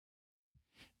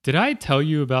Did I tell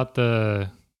you about the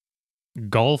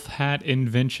golf hat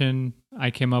invention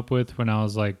I came up with when I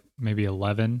was like maybe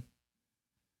 11?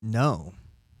 No.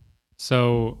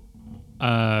 So,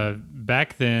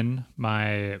 back then,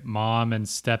 my mom and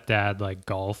stepdad like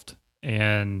golfed,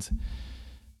 and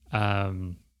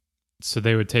um, so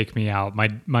they would take me out. My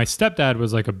stepdad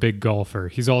was like a big golfer.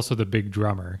 He's also the big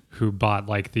drummer who bought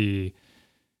like the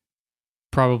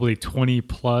probably 20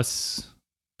 plus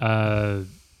uh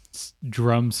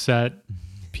drum set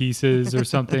pieces or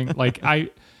something. Like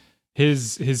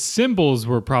his cymbals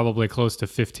were probably close to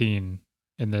 15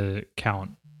 in the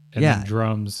count, and then Yeah,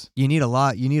 drums. you need a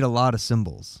lot. You need a lot of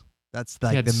cymbals. That's He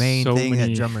like had the main so thing that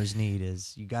many. drummers need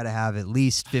is you got to have at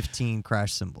least 15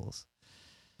 crash cymbals.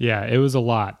 Yeah, it was a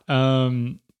lot.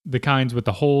 The kinds with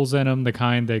the holes in them, the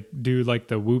kind that do like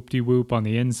the whoop de whoop on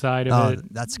the inside of Oh,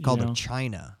 it. that's You called a know.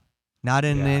 china. Not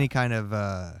in Yeah, any kind of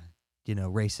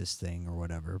racist thing or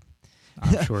whatever.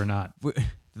 I'm sure not.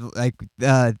 Like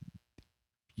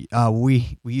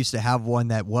we used to have one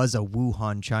that was a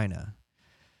Wuhan china.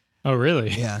 Oh,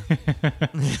 really? Yeah.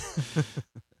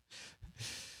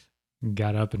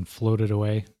 Got up and floated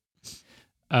away.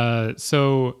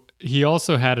 So he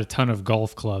also had a ton of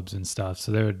golf clubs and stuff.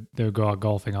 So they would go out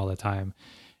golfing all the time.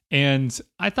 And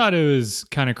I thought it was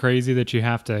kind of crazy that you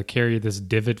have to carry this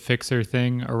divot fixer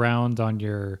thing around on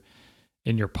your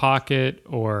in your pocket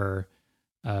or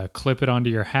clip it onto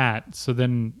your hat. So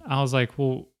then I was like,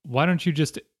 well, why don't you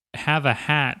just have a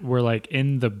hat where like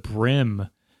in the brim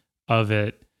of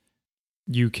it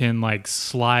you can like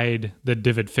slide the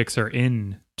divot fixer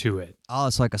in to it. Oh,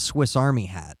 it's like a Swiss Army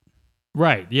hat.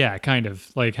 Right. Yeah. Kind of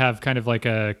like have kind of like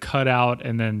a cutout,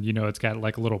 and then, it's got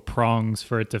like little prongs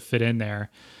for it to fit in there.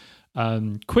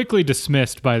 Quickly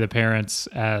dismissed by the parents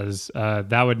as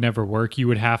that would never work. You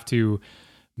would have to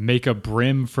make a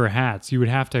brim for hats. You would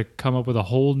have to come up with a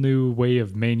whole new way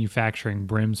of manufacturing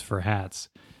brims for hats.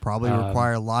 Probably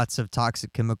require lots of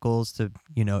toxic chemicals to,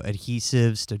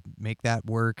 adhesives to make that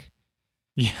work.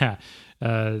 Yeah.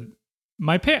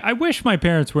 I wish my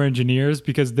parents were engineers,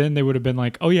 because then they would have been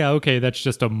like, oh yeah, okay, that's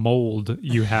just a mold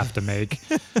you have to make.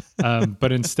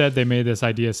 But instead they made this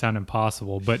idea sound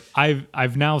impossible. But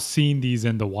I've now seen these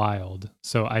in the wild.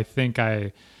 So I think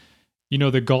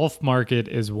the golf market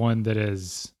is one that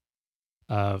is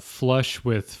flush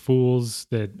with fools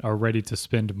that are ready to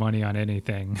spend money on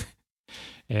anything.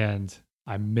 And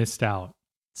I missed out.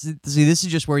 See, this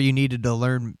is just where you needed to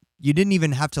learn. You didn't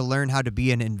even have to learn how to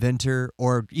be an inventor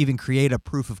or even create a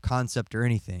proof of concept or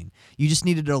anything. You just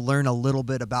needed to learn a little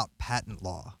bit about patent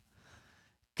law.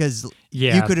 Because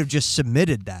you could have just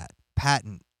submitted that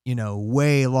patent,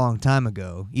 way long time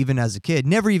ago, even as a kid.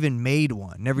 Never even made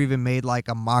one. Never even made like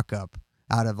a mock-up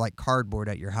out of like cardboard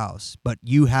at your house. But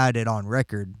you had it on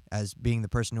record as being the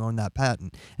person who owned that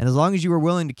patent. And as long as you were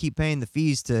willing to keep paying the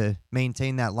fees to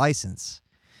maintain that license,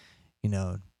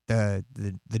 the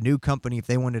new company, if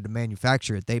they wanted to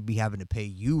manufacture it, they'd be having to pay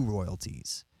you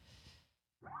royalties.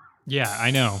 Yeah, I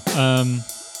know. I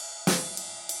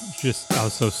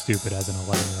was so stupid as an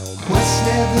 11-year-old. What's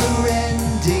never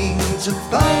ending to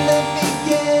find that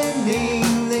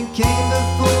beginning that came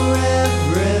before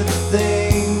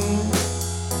everything.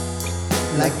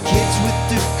 Like kids with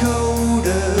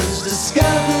decoders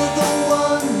discover the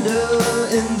wonder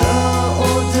in the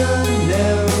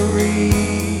ordinary.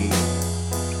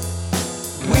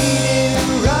 We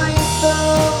didn't write the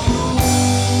rules.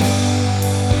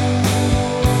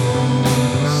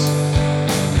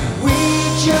 We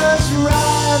just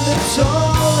ride the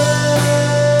torrents.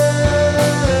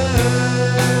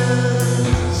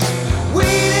 We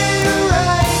didn't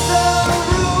write the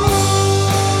rules.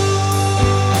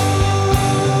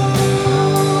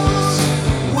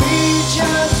 We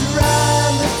just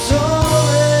ride the torrents.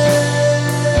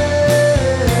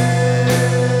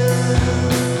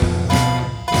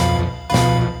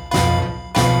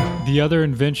 The other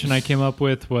invention I came up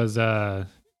with was, it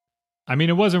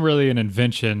wasn't really an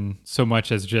invention so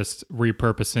much as just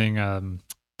repurposing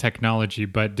technology.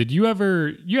 But you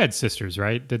had sisters,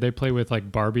 right? Did they play with like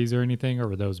Barbies or anything, or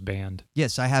were those banned?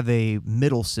 Yes, I have a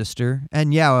middle sister.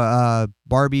 And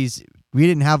Barbies, we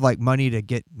didn't have like money to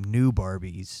get new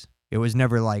Barbies. It was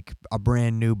never like a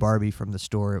brand new Barbie from the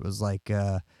store. It was like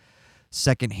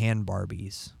secondhand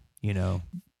Barbies,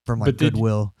 from like But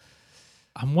Goodwill.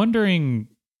 I'm wondering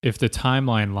if the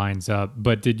timeline lines up,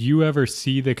 but did you ever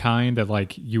see the kind that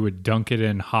like you would dunk it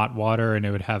in hot water and it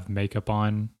would have makeup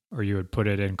on, or you would put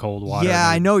it in cold water? Yeah,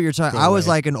 I know what you're talking. go I was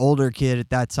away? like an older kid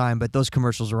at that time, but those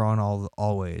commercials were on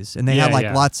always, and they Yeah, had like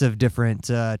yeah. lots of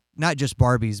different, not just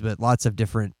Barbies, but lots of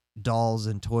different dolls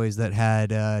and toys that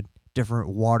had different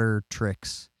water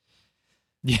tricks.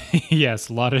 Yes,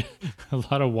 a lot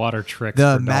of water tricks.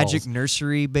 The for magic dolls.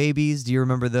 nursery babies. Do you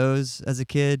remember those as a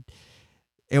kid?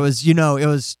 It was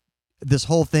this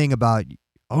whole thing about,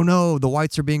 oh no, the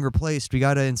whites are being replaced. We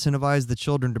got to incentivize the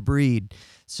children to breed.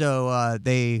 So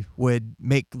they would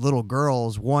make little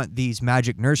girls want these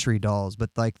magic nursery dolls. But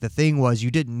like the thing was,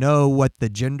 you didn't know what the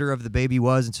gender of the baby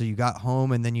was until you got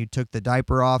home, and then you took the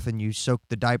diaper off and you soaked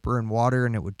the diaper in water,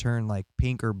 and it would turn like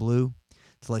pink or blue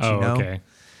to let Oh, you know. okay.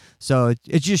 So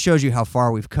it just shows you how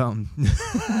far we've come.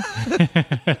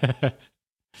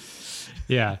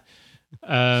 Yeah.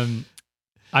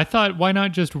 I thought, why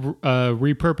not just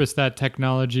repurpose that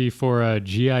technology for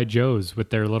GI Joes with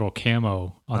their little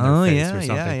camo on their face or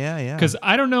something? yeah. Because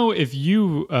I don't know if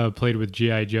you played with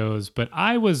GI Joes, but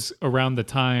I was around the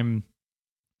time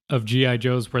of GI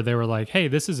Joes where they were like, "Hey,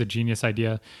 this is a genius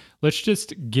idea. Let's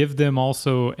just give them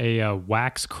also a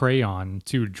wax crayon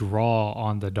to draw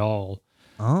on the doll."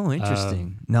 Oh,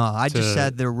 interesting. No, I just to-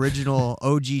 had the original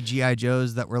OG GI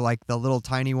Joes that were like the little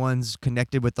tiny ones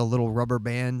connected with the little rubber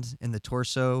band in the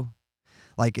torso.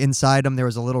 Like inside them, there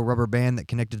was a little rubber band that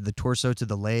connected the torso to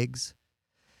the legs.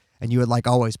 And you would like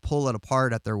always pull it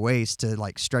apart at their waist to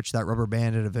like stretch that rubber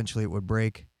band, and eventually it would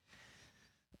break.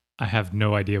 I have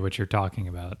no idea what you're talking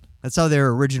about. That's how they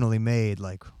were originally made.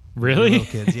 Like when we were Really? little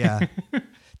kids, yeah,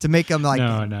 to make them like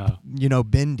No.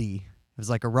 bendy. It was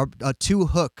like two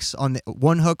hooks on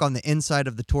one hook on the inside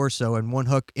of the torso and one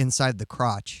hook inside the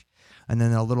crotch, and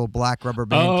then a little black rubber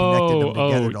band connected them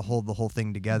together to hold the whole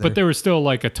thing together. But there was still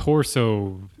like a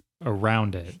torso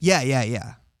around it.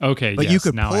 Yeah. Okay, But yes, you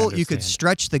could now I pull, you could understand.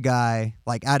 stretch the guy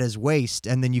like at his waist,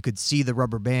 and then you could see the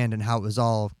rubber band and how it was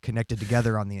all connected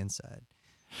together on the inside.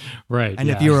 Right. And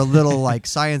if you were a little like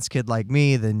science kid like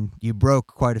me, then you broke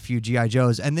quite a few GI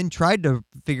Joes, and then tried to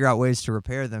figure out ways to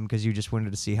repair them because you just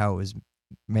wanted to see how it was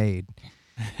made.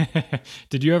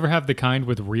 Did you ever have the kind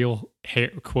with real hair,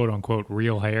 quote unquote,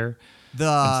 real hair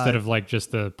instead of like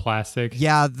just the plastic?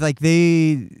 Yeah, like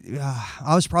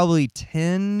I was probably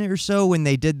 10 or so when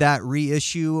they did that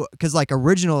reissue, because like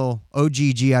original OG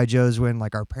GI Joes, when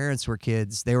like our parents were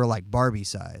kids, they were like Barbie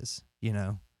size,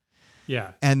 Yeah.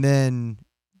 and then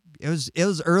it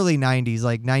was early 90s,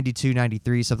 like 92,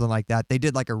 93, something like that. They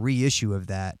did like a reissue of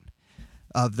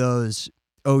those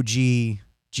OG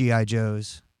GI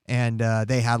Joes, and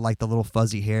they had like the little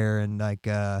fuzzy hair and like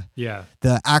Yeah.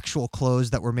 the actual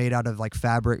clothes that were made out of like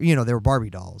fabric. They were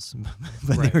Barbie dolls,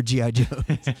 but they Right. were GI Joes.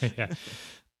 Yeah.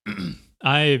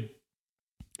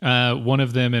 One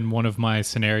of them in one of my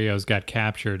scenarios got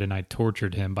captured, and I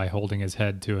tortured him by holding his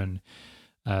head to an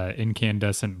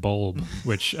incandescent bulb,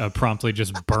 which promptly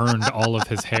just burned all of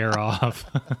his hair off.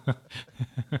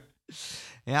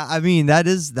 Yeah, I mean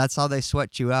that's how they sweat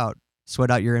out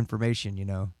your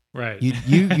information. Right.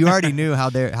 You already knew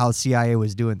how CIA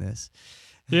was doing this.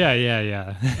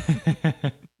 Yeah.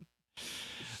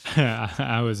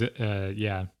 I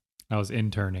was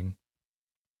interning.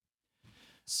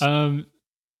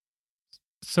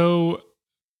 So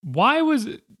why was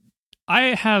I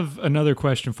have another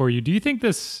question for you. Do you think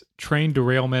this train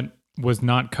derailment was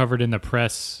not covered in the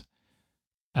press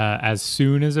as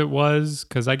soon as it was?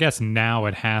 Because I guess now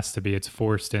it has to be. It's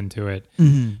forced into it.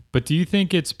 Mm-hmm. But do you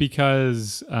think it's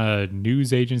because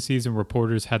news agencies and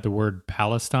reporters had the word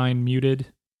Palestine muted?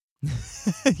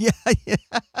 Yeah.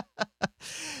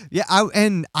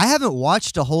 I haven't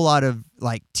watched a whole lot of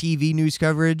like TV news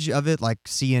coverage of it, like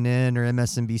CNN or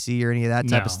MSNBC or any of that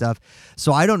type of No. stuff.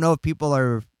 So I don't know if people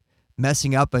are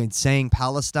messing up and saying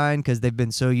Palestine because they've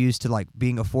been so used to like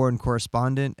being a foreign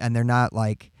correspondent, and they're not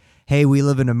like, hey, we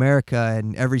live in America,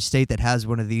 and every state that has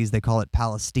one of these, they call it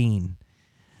Palestine,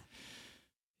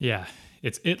 Yeah,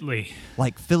 it's Italy.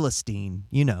 like Philistine,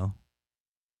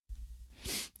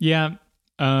 Yeah.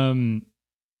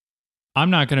 I'm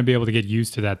not going to be able to get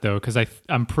used to that though, because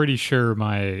I'm pretty sure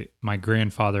my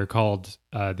grandfather called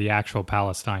the actual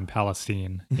Palestine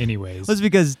anyways. Well, it's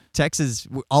because Texas,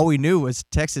 all we knew was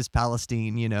Texas,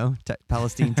 Palestine,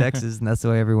 Palestine, Texas, and that's the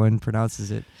way everyone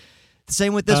pronounces it. The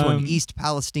same with this one, East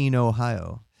Palestine,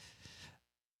 Ohio.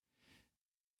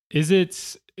 Is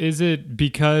it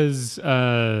because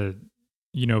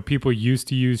people used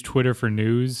to use Twitter for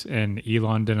news, and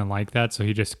Elon didn't like that, so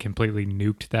he just completely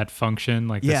nuked that function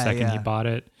the second he bought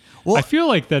it? Well, I feel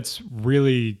like that's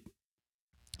really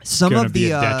some gonna of be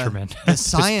the a detriment the at this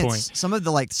science, point. some of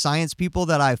the like science people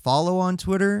that I follow on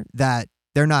Twitter, that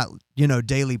they're not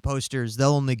daily posters.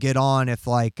 They'll only get on if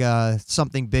like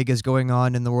something big is going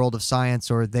on in the world of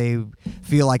science, or they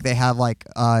feel like they have like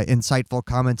insightful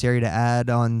commentary to add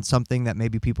on something that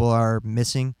maybe people are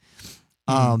missing.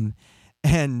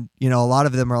 And a lot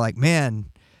of them are like, man,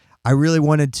 I really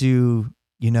wanted to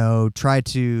try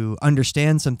to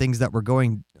understand some things that were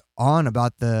going on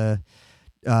about the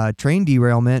train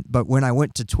derailment. But when I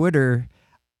went to Twitter,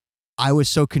 I was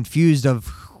so confused of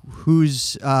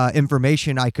whose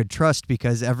information I could trust,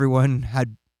 because everyone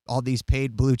had all these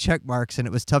paid blue check marks, and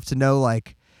it was tough to know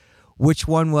like which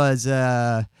one was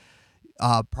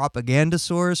propaganda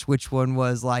source, which one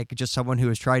was like just someone who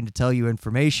was trying to tell you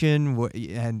information,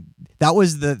 and that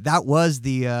was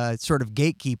the sort of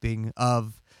gatekeeping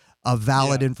of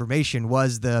valid information,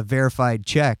 was the verified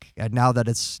check. And now that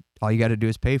it's all you got to do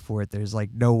is pay for it, there's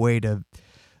like no way to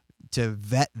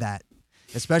vet that,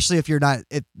 especially if you're not.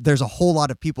 There's a whole lot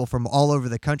of people from all over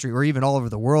the country or even all over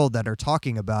the world that are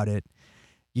talking about it.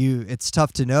 It's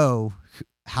tough to know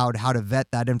how to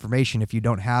vet that information if you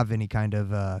don't have any kind of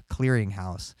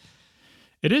clearinghouse.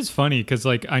 It is funny because,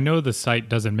 like, I know the site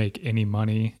doesn't make any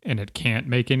money and it can't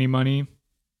make any money,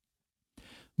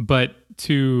 but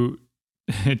to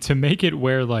make it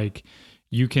where like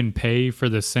you can pay for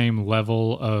the same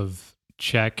level of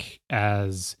check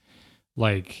as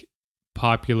like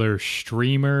popular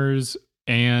streamers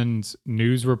and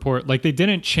news report, like they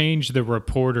didn't change the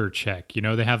reporter check.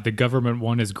 They have the government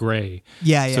one is gray,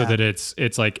 so that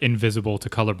it's like invisible to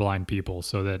colorblind people,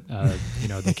 so that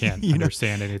they can't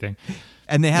understand anything.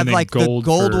 And they have then like gold the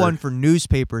gold for- one for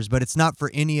newspapers, but it's not for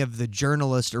any of the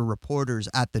journalists or reporters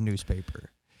at the newspaper.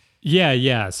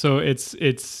 Yeah. So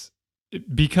it's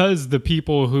because the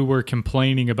people who were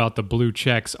complaining about the blue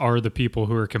checks are the people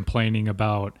who are complaining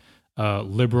about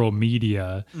liberal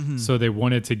media. Mm-hmm. So they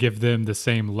wanted to give them the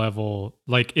same level.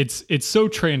 Like it's so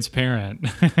transparent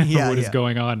what is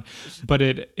going on, but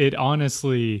it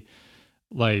honestly,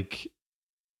 like,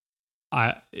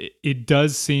 it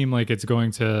does seem like it's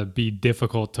going to be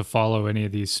difficult to follow any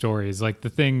of these stories. Like the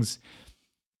things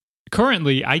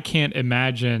currently, I can't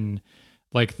imagine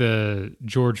like the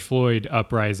George Floyd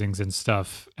uprisings and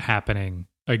stuff happening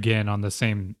again on the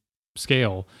same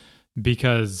scale,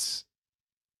 because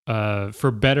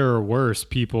for better or worse,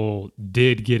 people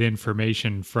did get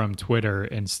information from Twitter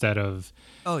instead of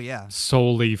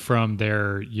solely from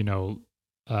their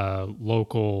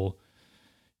local,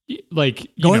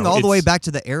 like going all the way back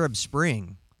to the Arab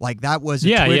Spring. Like that was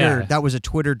that was a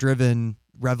Twitter driven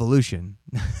revolution.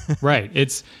 Right.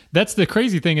 That's the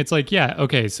crazy thing. It's like,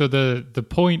 okay, so the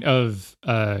point of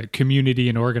community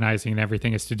and organizing and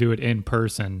everything is to do it in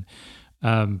person.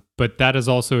 But that is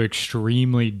also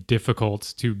extremely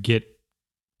difficult to get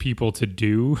people to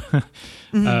do.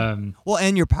 Mm-hmm. Well,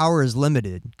 and your power is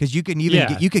limited, because you can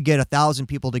you could get 1,000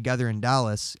 people together in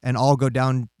Dallas and all go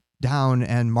down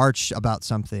and march about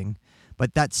something,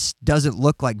 but that doesn't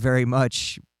look like very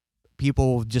much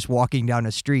people just walking down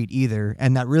a street either,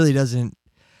 and that really doesn't.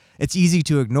 It's easy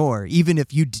to ignore, even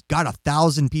if you got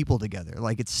 1,000 people together.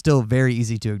 Like it's still very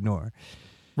easy to ignore.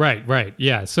 Right.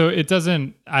 Yeah. So it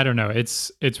doesn't, I don't know.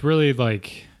 It's really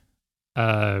like,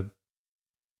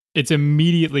 it's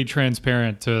immediately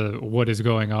transparent to what is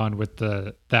going on with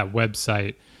that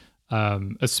website,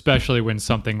 especially when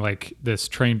something like this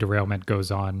train derailment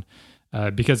goes on,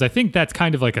 because I think that's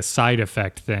kind of like a side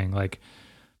effect thing. Like,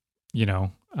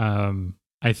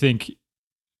 I think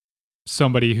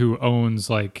somebody who owns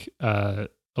like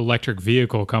electric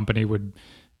vehicle company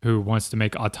who wants to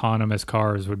make autonomous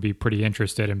cars would be pretty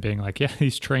interested in being like,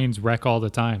 these trains wreck all the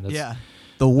time. That's,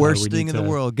 the worst thing in the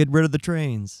world. Get rid of the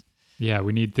trains. Yeah,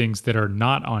 we need things that are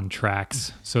not on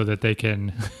tracks so that they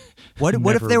can. What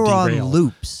if they were derail. on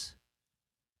loops?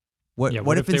 What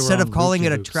if they were instead on of calling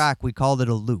it a loops? track, we called it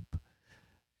a loop?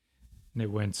 And it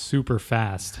went super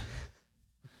fast,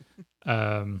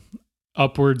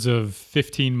 upwards of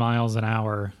 15 miles an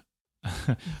hour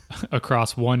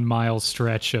across 1 mile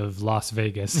stretch of Las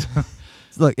Vegas.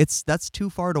 Look, that's too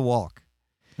far to walk.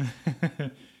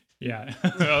 Yeah.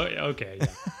 Okay. Yeah.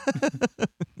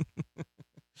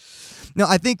 No,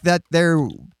 I think that there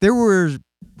were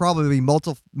probably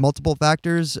multiple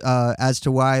factors as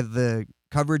to why the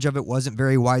coverage of it wasn't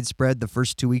very widespread the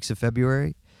first 2 weeks of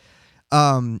February.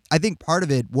 I think part of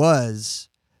it was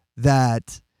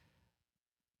that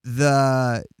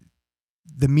the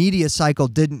media cycle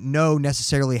didn't know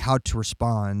necessarily how to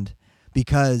respond,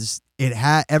 because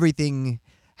everything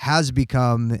has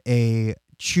become a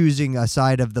choosing a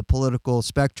side of the political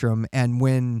spectrum, and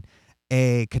when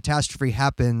a catastrophe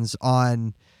happens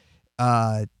on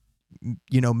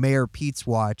Mayor Pete's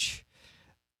watch,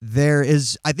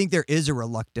 I think there is a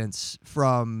reluctance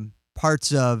from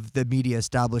parts of the media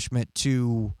establishment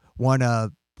to want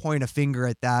to point a finger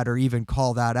at that or even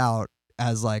call that out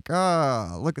as like,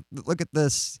 look at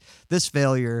this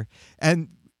failure. And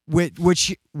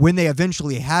which when they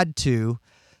eventually had to,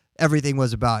 everything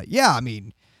was about,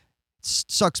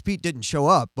 sucks Pete didn't show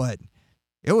up, but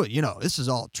it was, this is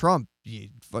all Trump.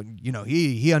 He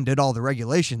undid all the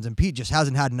regulations, and Pete just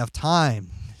hasn't had enough time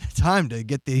to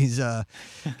get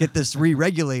get this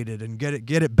re-regulated and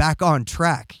get it back on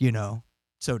track,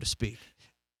 so to speak.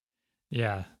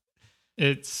 Yeah.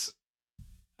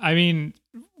 I mean,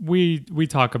 we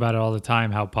talk about it all the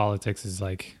time, how politics is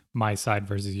like my side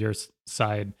versus your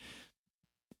side,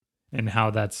 and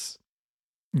how that's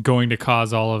going to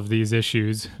cause all of these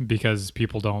issues because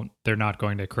they're not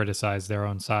going to criticize their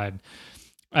own side.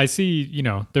 I see,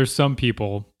 there's some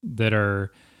people that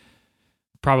are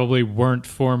probably weren't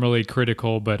formerly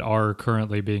critical, but are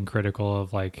currently being critical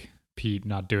of like Pete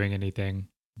not doing anything.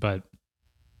 But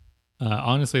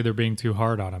honestly, they're being too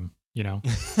hard on him,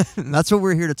 That's what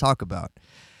we're here to talk about.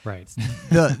 Right.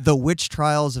 The witch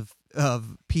trials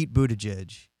of Pete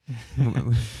Buttigieg.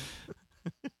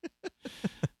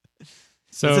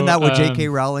 So, isn't that what J.K.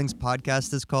 Rowling's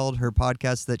podcast is called? Her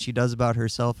podcast that she does about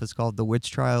herself is called The Witch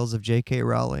Trials of J.K.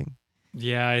 Rowling.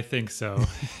 Yeah, I think so.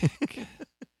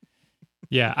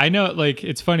 Yeah, I know. Like,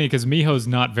 it's funny because Miho's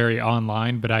not very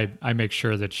online, but I make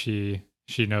sure that she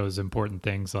knows important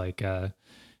things like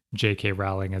J.K.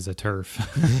 Rowling as a turf.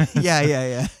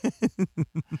 Yeah.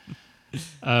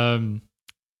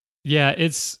 Yeah,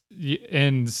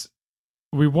 and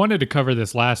we wanted to cover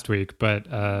this last week, but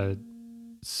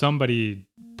somebody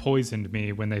poisoned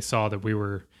me when they saw that we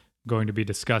were going to be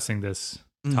discussing this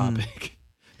topic.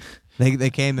 They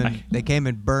came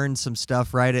and burned some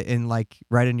stuff right in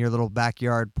your little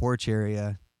backyard porch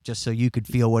area just so you could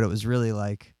feel what it was really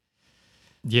like.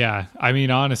 Yeah, I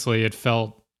mean, honestly,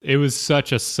 it was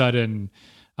such a sudden.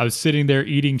 I was sitting there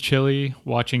eating chili,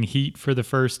 watching Heat for the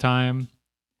first time,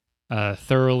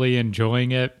 thoroughly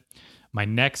enjoying it. My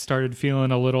neck started feeling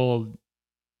a little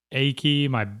achy.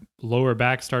 My lower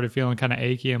back started feeling kind of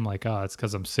achy. I'm like, oh, it's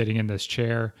because I'm sitting in this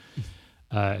chair.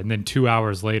 And then 2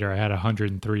 hours later, I had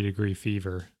 103-degree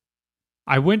fever.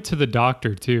 I went to the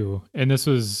doctor too, and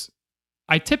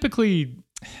I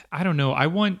don't know. I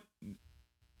want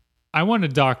a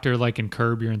doctor like in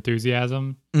Curb Your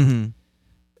Enthusiasm. Mm-hmm.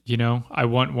 I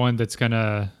want one that's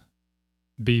gonna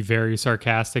be very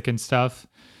sarcastic and stuff.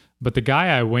 But the guy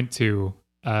I went to,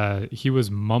 he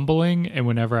was mumbling, and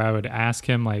whenever I would ask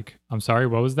him, like, I'm sorry,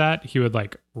 what was that? He would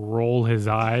like roll his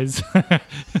eyes.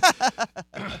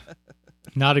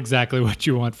 Not exactly what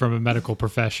you want from a medical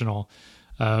professional,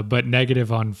 but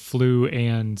negative on flu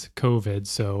and COVID.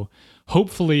 So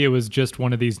hopefully it was just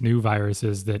one of these new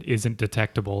viruses that isn't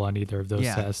detectable on either of those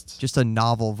tests. Just a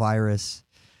novel virus.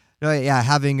 No, yeah,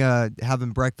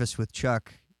 having breakfast with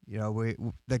Chuck,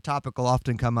 the topic will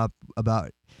often come up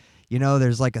about,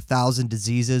 there's like 1,000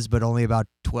 diseases, but only about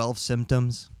 12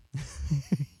 symptoms.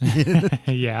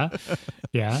 Yeah.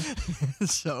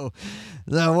 So,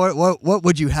 what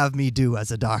would you have me do as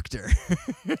a doctor?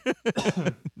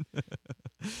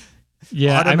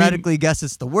 Yeah, automatically guess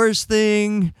it's the worst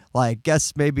thing. Like,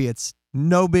 guess maybe it's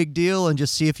no big deal, and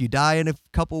just see if you die in a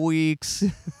couple weeks.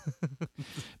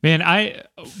 Man,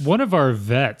 one of our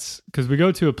vets, because we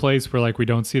go to a place where like we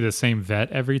don't see the same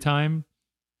vet every time,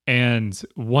 and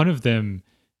one of them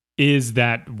is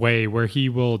that way where he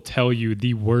will tell you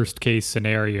the worst case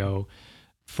scenario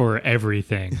for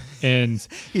everything. And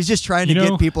he's just trying to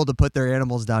get people to put their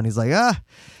animals down. He's like,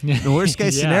 the worst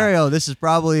case scenario, this is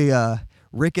probably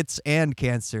rickets and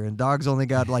cancer, and dog's only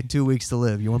got like 2 weeks to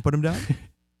live. You want to put him down?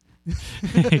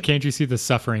 Can't you see the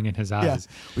suffering in his eyes?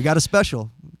 Yeah, we got a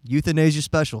special. Euthanasia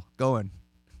special going.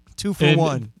 2 for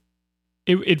 1.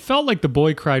 It felt like The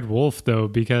Boy Cried Wolf, though,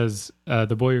 because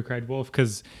The Boy Who Cried Wolf,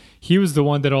 because he was the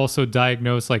one that also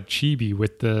diagnosed like Chibi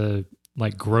with the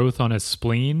like growth on his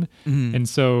spleen. Mm-hmm. And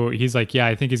so he's like, yeah,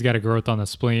 I think he's got a growth on the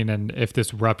spleen. And if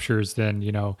this ruptures, then,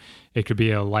 it could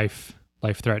be a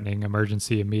life-threatening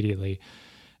emergency immediately.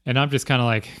 And I'm just kind of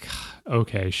like,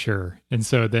 okay, sure. And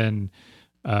so then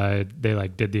they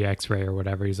like did the x-ray or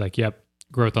whatever. He's like, yep,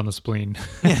 growth on the spleen.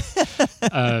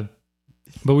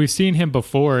 But we've seen him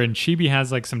before, and Chibi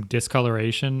has like some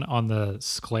discoloration on the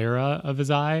sclera of his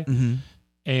eye. Mm-hmm.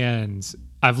 And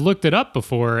I've looked it up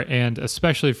before, and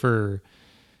especially for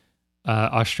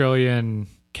Australian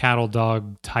cattle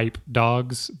dog type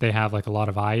dogs, they have like a lot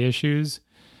of eye issues.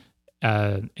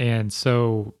 And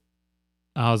so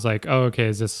I was like, oh, okay,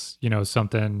 is this,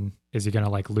 something, is he going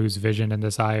to like lose vision in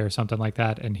this eye or something like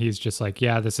that? And he's just like,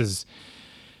 yeah,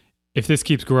 if this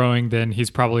keeps growing, then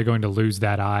he's probably going to lose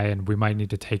that eye, and we might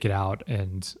need to take it out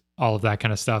and all of that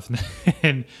kind of stuff.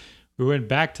 And we went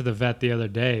back to the vet the other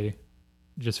day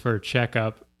just for a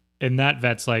checkup, and that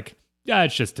vet's like, yeah,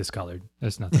 it's just discolored.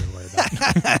 There's nothing to worry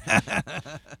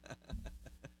about.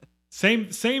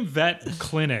 Same vet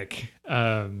clinic.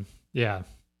 Yeah.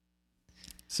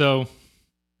 So,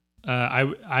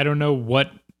 I don't know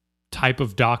what type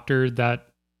of doctor that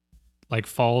like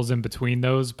falls in between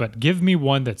those, but give me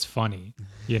one that's funny,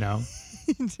 you know?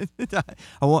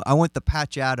 I want the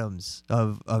Patch Adams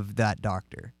of that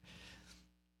doctor.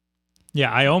 Yeah,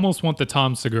 I almost want the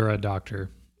Tom Segura doctor,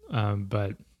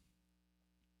 but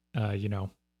you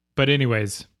know. But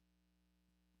anyways,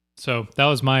 so that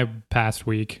was my past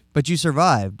week. But you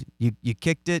survived. You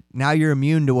kicked it. Now you're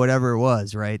immune to whatever it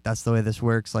was, right? That's the way this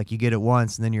works. Like you get it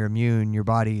once and then you're immune. Your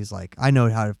body is like, I know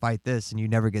how to fight this, and you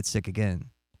never get sick again.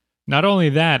 Not only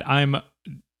that, I'm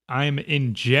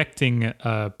injecting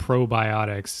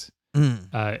probiotics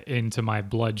into my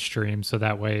bloodstream, so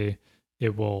that way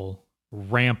it will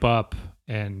ramp up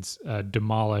and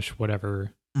demolish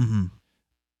whatever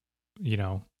you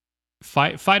know,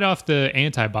 fight off the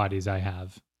antibodies I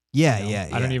have. Yeah, You know? yeah.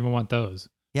 I don't even want those.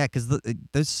 Yeah, because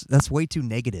that's way too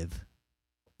negative.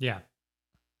 Yeah.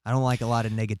 I don't like a lot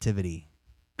of negativity.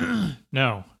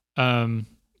 No.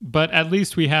 But at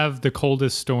least we have the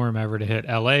coldest storm ever to hit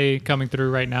LA coming through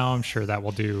right now. I'm sure that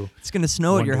will do. It's gonna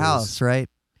snow at your wonders. house, right?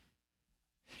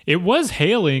 It was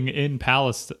hailing in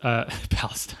Palestine.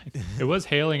 It was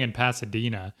hailing in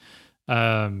Pasadena,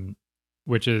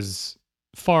 which is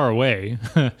far away,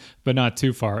 but not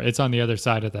too far. It's on the other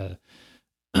side of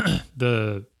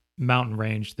the mountain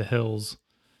range, the hills.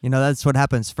 You know, that's what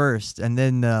happens first, and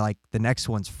then the next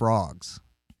one's frogs.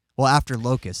 Well, after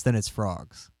locusts, then it's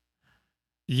frogs.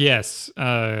 Yes,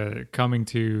 coming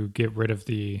to get rid of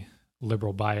the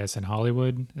liberal bias in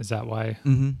Hollywood. Is that why?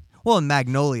 Mm-hmm. Well, in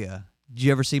Magnolia. Did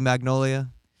you ever see Magnolia?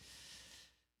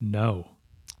 No.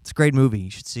 It's a great movie. You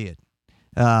should see it.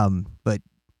 But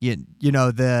you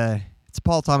know it's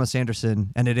Paul Thomas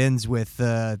Anderson, and it ends with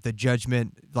the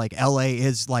judgment. Like L.A.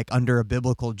 is like under a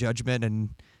biblical judgment,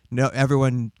 and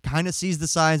everyone kind of sees the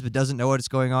signs but doesn't know what's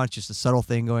going on. It's just a subtle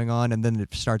thing going on, and then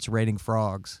it starts raining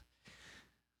frogs.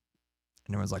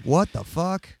 And everyone's like, what the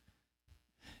fuck?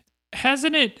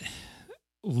 Hasn't it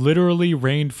literally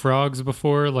rained frogs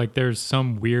before? Like there's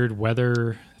some weird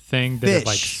weather thing that it,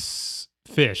 like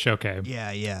fish. Okay.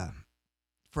 Yeah.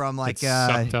 From like It's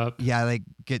sucked up. Yeah, they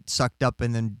get sucked up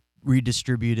and then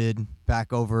redistributed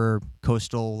back over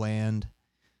coastal land.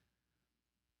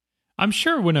 I'm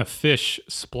sure when a fish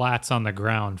splats on the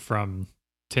ground from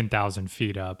 10,000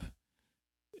 feet up,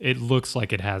 it looks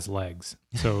like it has legs.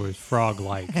 So it's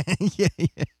frog-like. yeah.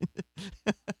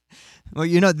 Well,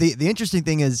 you know, the interesting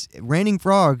thing is raining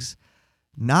frogs,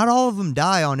 not all of them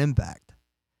die on impact.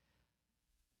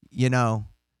 You know,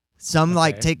 some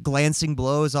like take glancing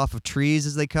blows off of trees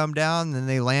as they come down, and then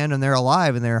they land and they're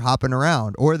alive and they're hopping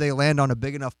around. Or they land on a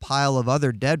big enough pile of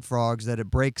other dead frogs that it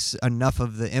breaks enough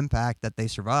of the impact that they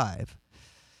survive.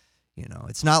 You know,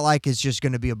 it's not like it's just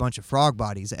going to be a bunch of frog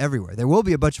bodies everywhere. There will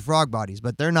be a bunch of frog bodies,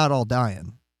 but they're not all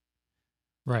dying.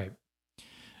 Right.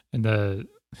 And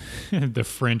the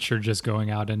French are just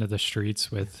going out into the streets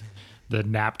with the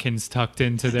napkins tucked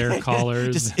into their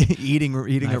collars. Just eating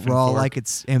it raw like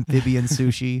it's amphibian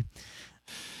sushi.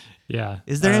 Yeah.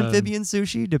 Is there amphibian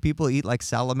sushi? Do people eat like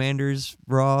salamanders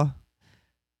raw?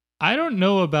 I don't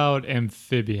know about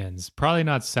amphibians. Probably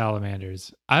not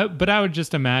salamanders. But I would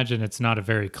just imagine it's not a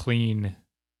very clean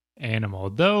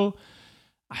animal. Though,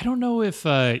 I don't know if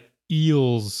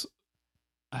eels...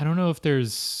 I don't know if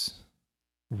there's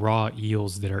raw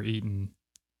eels that are eaten.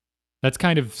 That's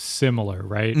kind of similar,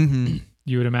 right? Mm-hmm.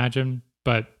 You would imagine.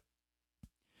 But...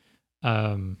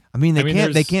 I mean,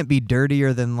 they can't be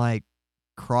dirtier than like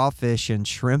crawfish and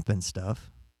shrimp and stuff.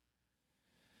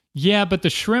 Yeah, but the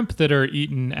shrimp that are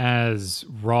eaten as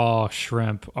raw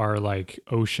shrimp are like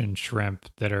ocean shrimp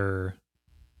that are...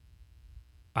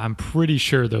 I'm pretty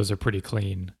sure those are pretty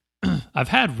clean. I've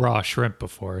had raw shrimp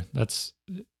before. That's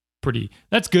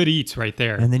good eats right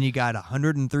there. And then you got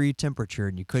 103 temperature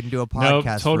and you couldn't do a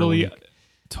podcast for a week.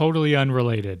 Totally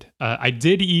unrelated. I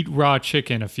did eat raw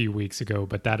chicken a few weeks ago,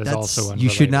 but that's also unrelated. You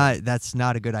should not. That's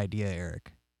not a good idea,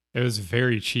 Eric. It was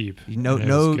very cheap. No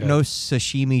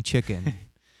sashimi chicken.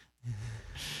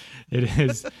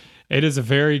 It is a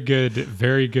very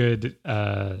good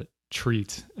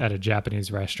treat at a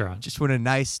Japanese restaurant. Just want a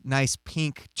nice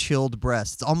pink chilled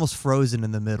breast. It's almost frozen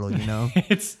in the middle, you know?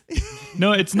 It's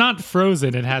not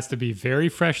frozen. It has to be very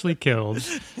freshly killed,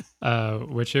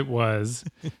 which it was.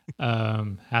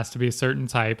 Has to be a certain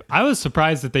type. I was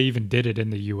surprised that they even did it in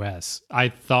the U.S. I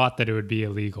thought that it would be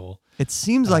illegal. It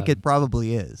seems like it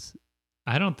probably is.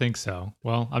 I don't think so.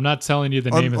 Well, I'm not telling you the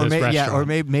name of this restaurant. Yeah, or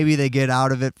maybe they get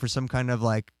out of it for some kind of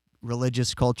like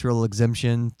religious cultural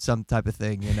exemption, some type of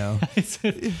thing, you know?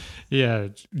 Yeah,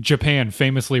 Japan,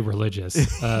 famously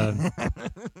religious.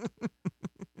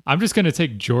 I'm just gonna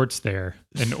take Jorts there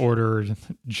and order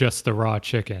just the raw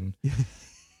chicken.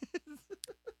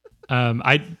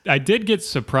 I did get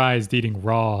surprised eating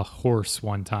raw horse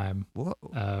one time. Whoa.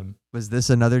 Um, Was this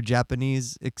another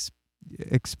Japanese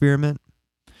experiment?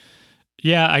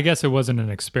 yeah, I guess it wasn't an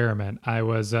experiment. I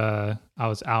was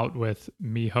out with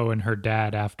Miho and her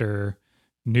dad after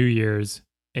New Year's,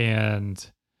 and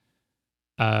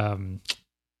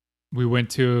we went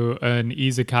to an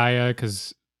izakaya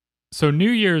because so New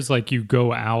Year's, like, you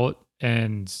go out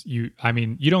and you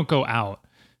don't go out.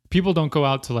 People don't go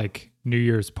out to like New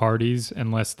Year's parties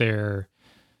unless they're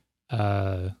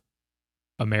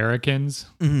Americans,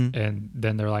 Mm-hmm. and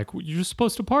then they're like, well, you're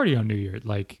supposed to party on New Year.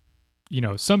 Like,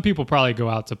 some people probably go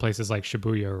out to places like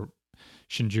Shibuya or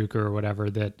Shinjuku or whatever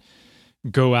that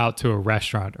go out to a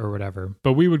restaurant or whatever.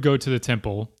 But we would go to the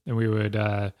temple and we would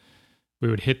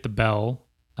hit the bell.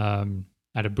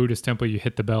 At a Buddhist temple, you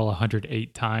hit the bell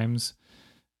 108 times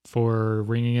for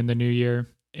ringing in the new year.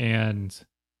 And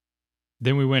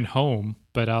then we went home,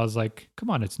 but I was like, come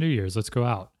on, it's New Year's. Let's go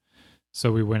out.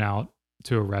 So we went out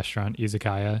to a restaurant,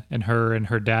 izakaya, and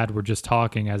her dad were just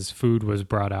talking as food was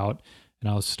brought out, and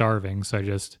I was starving. So I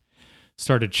just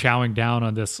started chowing down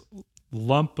on this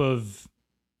lump of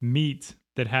meat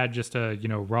that had just a,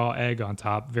 raw egg on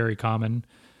top. Very common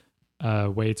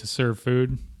way to serve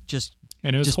food.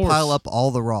 And it was Just horse. pile up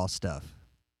all the raw stuff.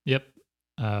 Yep.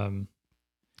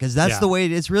 Because that's Yeah. the way.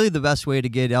 It's really the best way to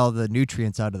get all the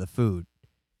nutrients out of the food.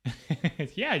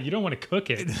 Yeah, you don't want to cook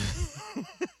it.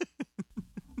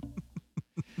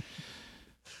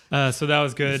 So that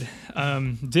was good.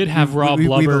 Did have raw We've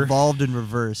blubber. evolved in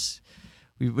reverse.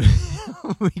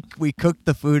 We cooked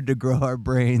the food to grow our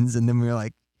brains, and then we were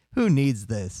like, "Who needs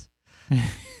this?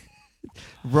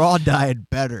 Raw diet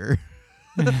better."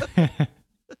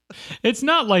 It's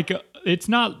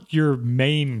not your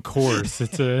main course.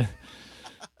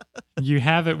 You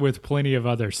have it with plenty of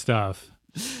other stuff.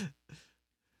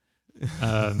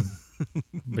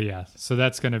 But yeah, so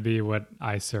that's going to be what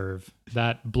I serve.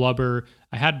 That blubber,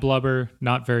 I had blubber,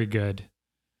 not very good.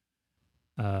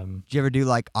 Did you ever do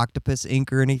like octopus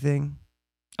ink or anything?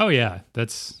 Oh yeah,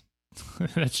 that's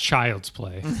child's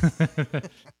play.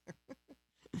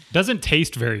 Doesn't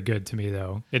taste very good to me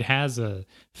though. It has a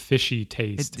fishy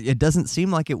taste. It doesn't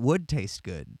seem like it would taste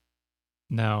good.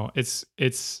 No, it's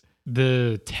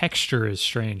the texture is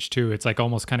strange too. It's like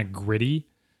almost kind of gritty.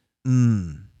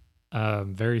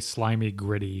 Very slimy,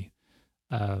 gritty.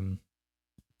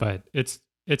 But it's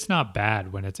not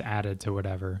bad when it's added to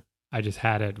whatever. I'm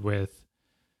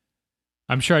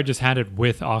sure I just had it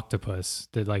with octopus,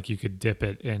 that like you could dip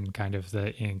it in kind of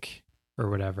the ink or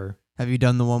whatever. Have you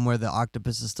done the one where the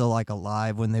octopus is still like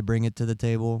alive when they bring it to the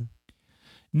table?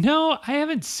 No, I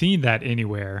haven't seen that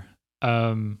anywhere.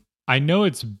 I know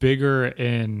it's bigger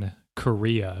in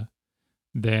Korea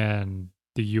than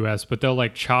the US, but they'll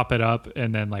like chop it up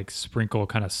and then like sprinkle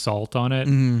kind of salt on it.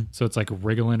 Mm-hmm. So it's like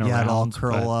wriggling around. Yeah, it'll all but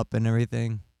curl up and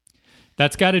everything.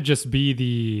 That's got to just be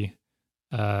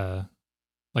the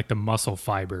like the muscle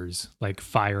fibers like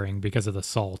firing because of the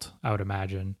salt, I would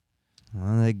imagine.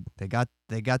 Well, they got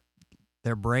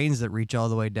their brains that reach all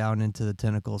the way down into the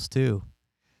tentacles too.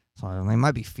 So they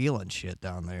might be feeling shit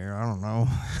down there. I don't know.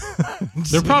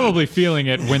 They're probably feeling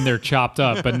it when they're chopped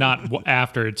up, but not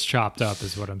after it's chopped up,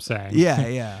 is what I'm saying.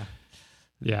 Yeah.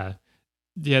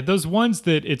 Yeah, those ones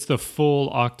that it's the full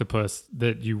octopus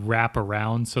that you wrap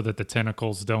around so that the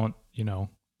tentacles don't,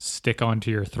 stick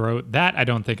onto your throat. That I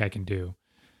don't think I can do.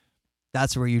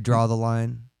 That's where you draw the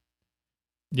line.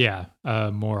 Yeah,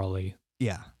 morally.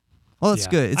 Yeah. Well, it's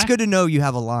Yeah. good. It's good to know you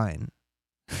have a line.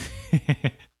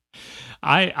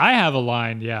 I have a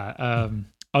line, yeah.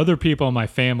 Other people in my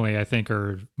family, I think,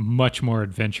 are much more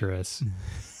adventurous.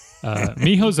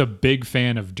 Miho's a big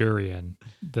fan of durian,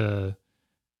 the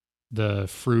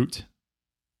fruit.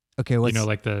 Okay, what's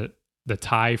Like the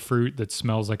Thai fruit that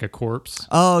smells like a corpse.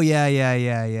 Oh,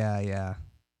 yeah.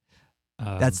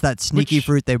 That's that sneaky which-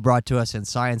 fruit they brought to us in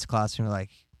science class, and we're like,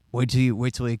 wait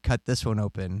till you cut this one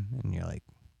open, and you're like,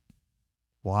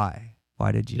 why?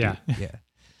 Why did you? Yeah. Yeah.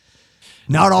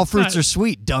 Not all It's fruits not- are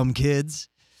sweet, dumb kids.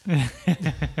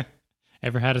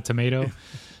 Ever had a tomato?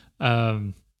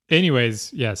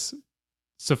 Anyways, yes.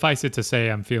 Suffice it to say,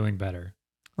 I'm feeling better.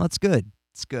 Well, it's good.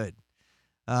 It's good.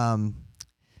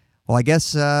 Well, I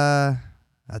guess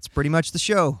that's pretty much the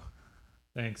show.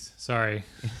 Thanks. Sorry,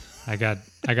 I got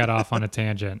off on a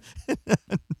tangent.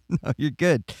 No, you're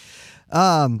good.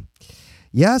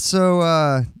 Yeah.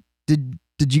 So,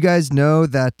 did you guys know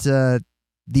that the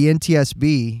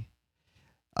NTSB,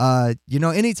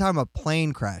 anytime a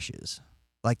plane crashes,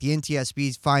 Like the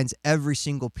NTSB finds every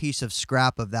single piece of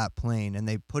scrap of that plane and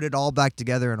they put it all back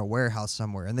together in a warehouse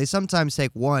somewhere. And they sometimes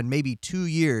take 1, maybe 2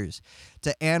 years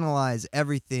to analyze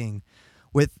everything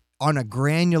on a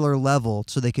granular level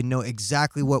so they can know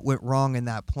exactly what went wrong in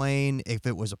that plane, if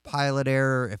it was a pilot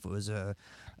error, if it was a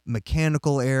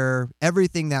mechanical error,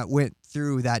 everything that went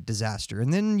through that disaster.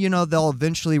 And then, they'll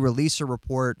eventually release a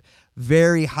report,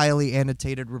 very highly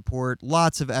annotated report,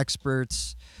 lots of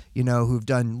experts, who've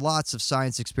done lots of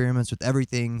science experiments with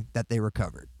everything that they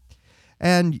recovered.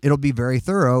 And it'll be very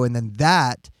thorough. And then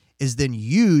that is then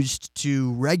used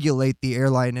to regulate the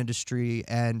airline industry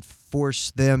and force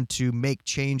them to make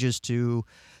changes to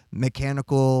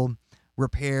mechanical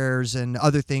repairs and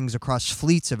other things across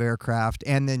fleets of aircraft,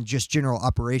 and then just general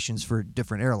operations for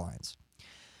different airlines.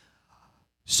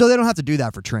 So they don't have to do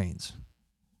that for trains.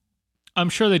 I'm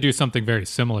sure they do something very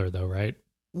similar, though, right?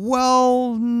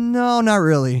 Well, no, not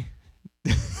really.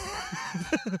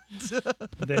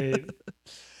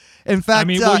 In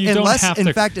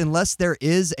fact, unless there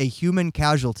is a human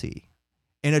casualty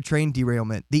in a train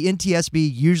derailment, the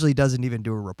NTSB usually doesn't even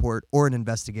do a report or an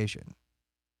investigation.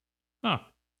 Oh.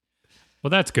 Well,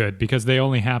 that's good because they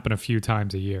only happen a few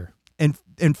times a year. And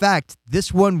in fact,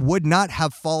 this one would not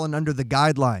have fallen under the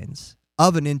guidelines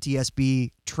of an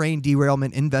NTSB train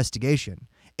derailment investigation,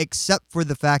 except for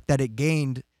the fact that it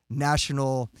gained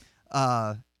national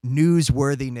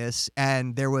newsworthiness,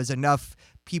 and there was enough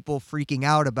people freaking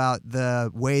out about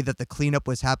the way that the cleanup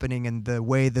was happening and the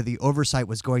way that the oversight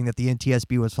was going that the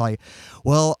NTSB was like,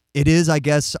 well, it is, I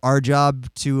guess, our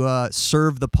job to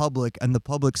serve the public, and the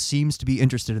public seems to be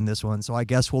interested in this one, so I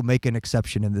guess we'll make an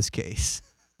exception in this case.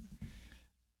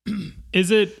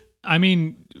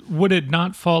 Would it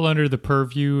not fall under the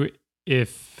purview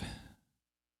if...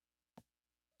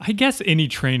 I guess any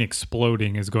train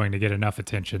exploding is going to get enough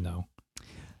attention, though.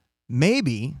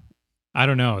 Maybe. I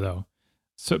don't know, though.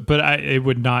 So, but it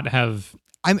would not have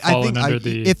fallen under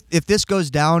the... If this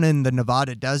goes down in the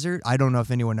Nevada desert, I don't know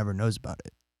if anyone ever knows about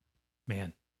it.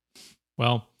 Man.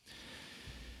 Well,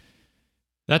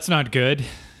 that's not good.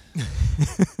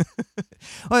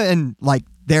 Well, and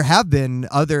there have been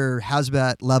other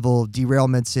hazmat level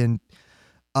derailments in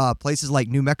places like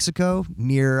New Mexico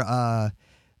near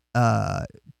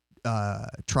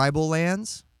tribal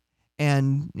lands,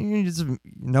 and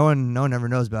no one ever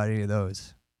knows about any of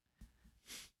those.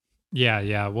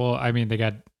 Yeah. Well, they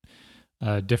got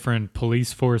a different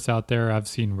police force out there. I've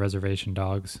seen reservation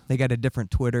dogs. They got a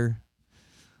different Twitter.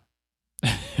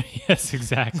 Yes,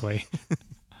 exactly.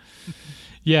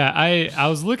 Yeah, I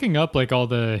was looking up all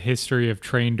the history of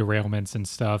train derailments and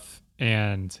stuff,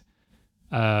 and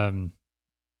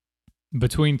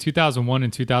between 2001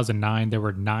 and 2009, there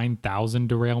were 9,000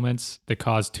 derailments that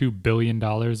caused $2 billion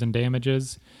in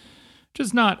damages.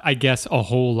 Just not, I guess, a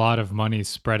whole lot of money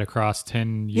spread across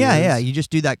 10 years. Yeah. You just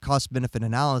do that cost-benefit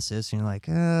analysis, and you're like,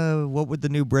 what would the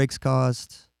new brakes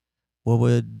cost? What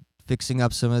would fixing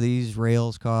up some of these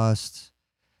rails cost?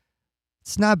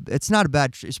 It's not a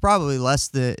bad... It's probably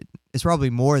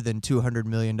more than $200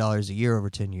 million a year over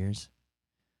 10 years.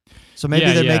 So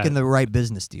maybe they're making the right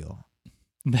business deal.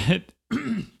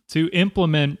 To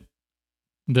implement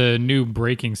the new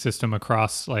braking system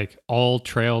across all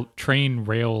train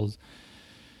rails,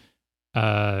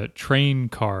 train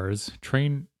cars.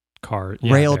 Train cars.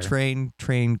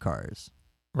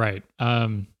 Right.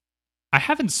 I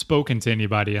haven't spoken to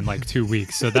anybody in 2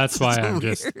 weeks, so that's why I'm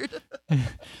just...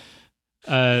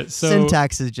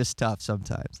 Syntax is just tough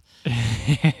sometimes.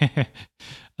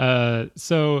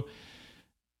 So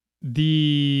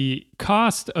the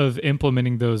cost of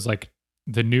implementing those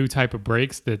the new type of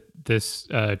brakes that this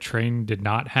train did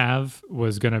not have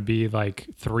was going to be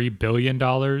 $3 billion,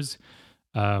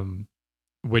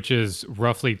 which is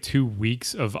roughly 2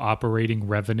 weeks of operating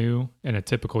revenue in a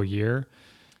typical year.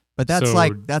 But that's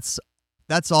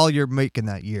all you're making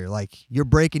that year. You're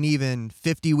breaking even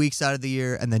 50 weeks out of the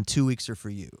year, and then 2 weeks are for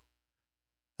you.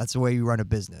 That's the way you run a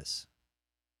business.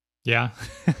 Yeah.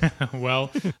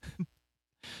 Well,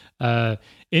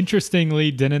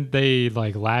 interestingly, didn't they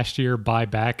last year buy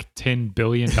back $10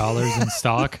 billion in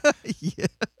stock? Yeah.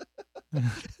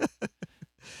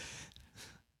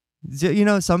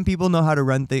 Some people know how to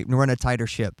run a tighter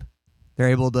ship. They're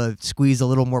able to squeeze a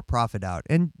little more profit out.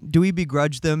 And do we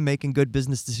begrudge them making good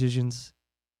business decisions?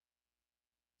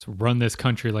 To run this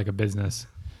country like a business.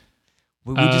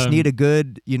 We just need a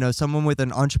good, someone with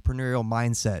an entrepreneurial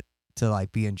mindset to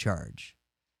be in charge.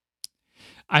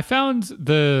 I found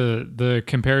the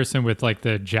comparison with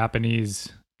the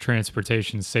Japanese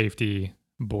Transportation Safety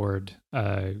Board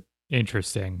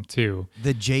interesting too.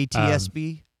 The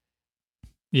JTSB?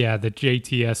 Yeah, the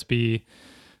JTSB.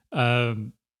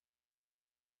 Um,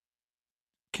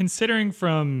 considering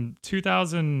from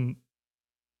 2000,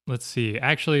 let's see.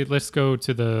 Actually, let's go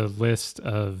to the list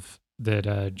of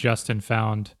that Justin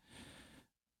found.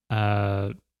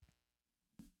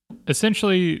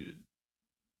 Essentially,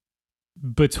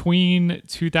 between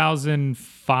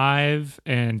 2005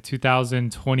 and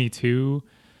 2022,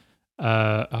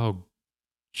 oh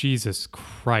Jesus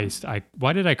Christ!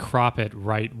 Why did I crop it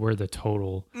right where the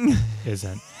total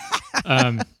isn't?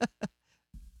 Um,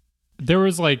 there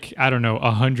was like, I don't know,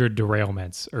 100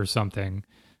 derailments or something.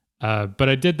 But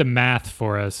I did the math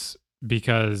for us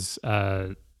because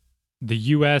the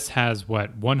U.S. has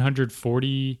what,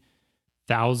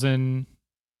 140,000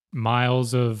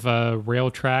 miles of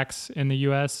rail tracks in the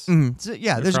U.S. So,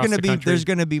 yeah, there's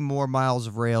gonna be more miles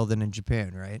of rail than in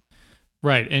Japan, right?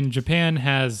 Right, and Japan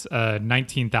has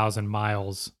 19,000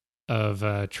 miles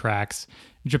of tracks.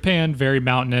 Japan, very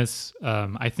mountainous.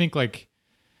 I think like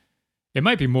it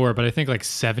might be more, but I think like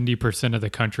 70% of the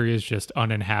country is just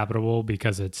uninhabitable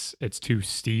because it's too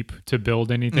steep to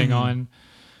build anything on.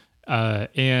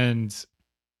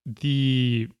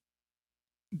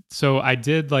 So I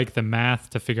did like the math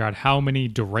to figure out how many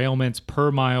derailments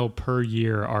per mile per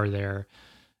year are there.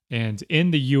 And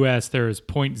in the US, there is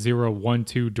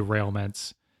 0.012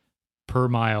 derailments per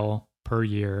mile per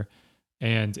year.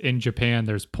 And in Japan,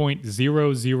 there's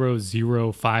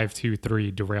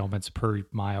 0.000523 derailments per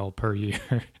mile per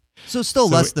year. So still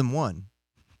less than one.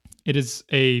 It is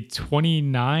a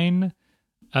 29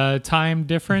 time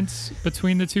difference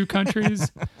between the two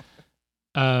countries.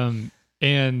 And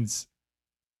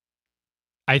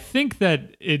I think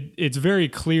that it's very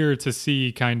clear to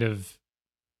see kind of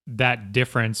that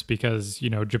difference because, you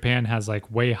know, Japan has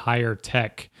like way higher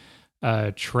tech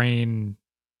train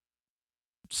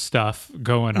stuff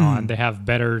going on. They have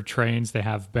better trains, they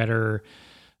have better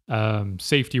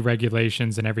safety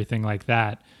regulations and everything like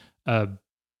that.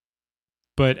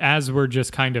 But as we're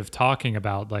just kind of talking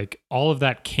about, like all of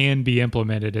that can be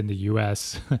implemented in the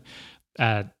US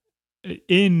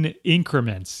in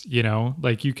increments, you know,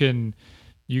 like you can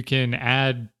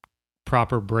add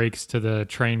proper brakes to the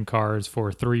train cars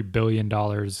for $3 billion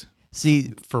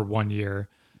for 1 year.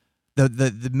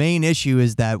 The main issue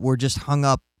is that we're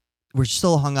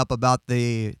still hung up about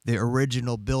the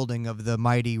original building of the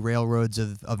mighty railroads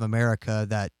of America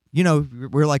that, you know,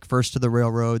 we're like first to the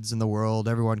railroads in the world.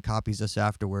 Everyone copies us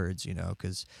afterwards, you know,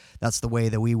 because that's the way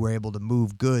that we were able to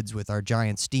move goods with our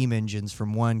giant steam engines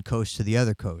from one coast to the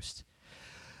other coast.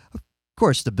 Of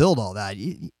course, to build all that,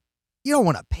 you don't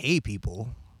want to pay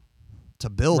people to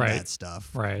build that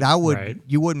stuff. Right.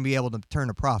 You wouldn't be able to turn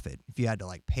a profit if you had to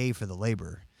like pay for the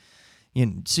labor.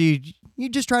 So you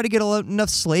just try to get enough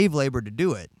slave labor to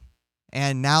do it.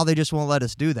 And now they just won't let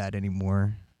us do that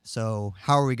anymore. So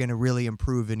how are we going to really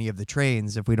improve any of the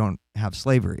trains if we don't have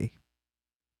slavery?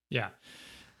 Yeah.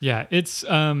 Yeah. It's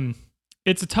a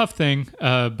tough thing,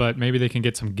 but maybe they can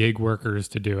get some gig workers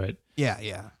to do it. Yeah.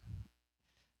 Yeah.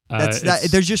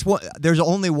 There's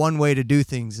only one way to do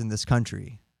things in this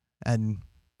country. And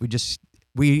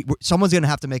someone's going to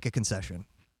have to make a concession.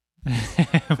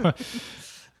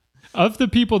 Of the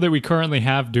people that we currently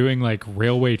have doing like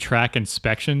railway track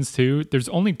inspections too, there's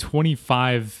only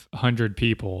 2,500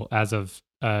 people as of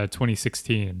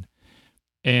 2016.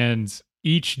 And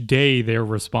each day they're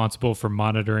responsible for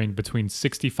monitoring between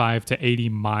 65 to 80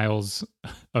 miles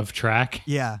of track.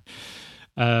 Yeah.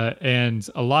 And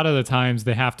a lot of the times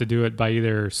they have to do it by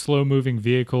either slow moving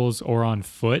vehicles or on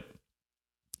foot.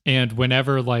 And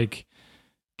whenever like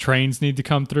trains need to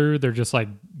come through, they're just like,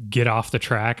 get off the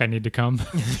track, I need to come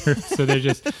through. So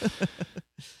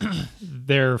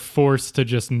they're forced to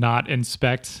just not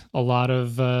inspect a lot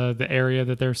of the area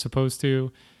that they're supposed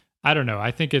to. I don't know.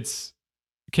 I think it's,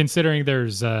 considering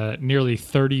there's nearly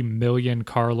 30 million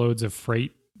carloads of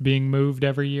freight being moved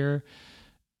every year,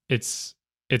 it's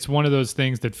one of those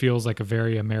things that feels like a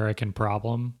very American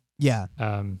problem. Yeah.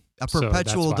 A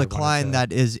perpetual decline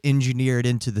that is engineered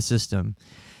into the system.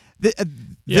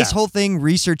 This whole thing,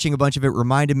 researching a bunch of it,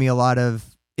 reminded me a lot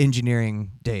of engineering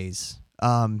days.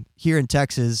 Here in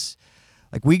Texas,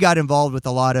 like we got involved with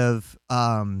a lot of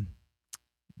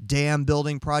dam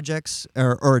building projects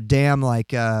or dam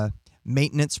like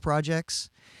maintenance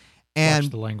projects. And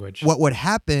watch the language. What would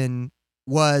happen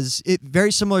was it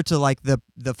very similar to like the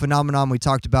phenomenon we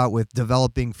talked about with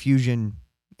developing fusion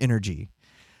energy.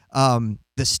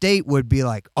 The state would be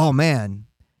like, oh man,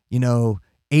 you know,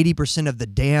 80% of the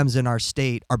dams in our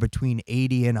state are between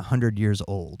 80 and 100 years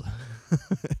old.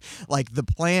 Like the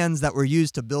plans that were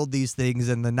used to build these things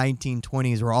in the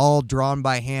 1920s were all drawn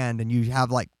by hand, and you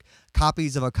have like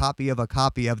copies of a copy of a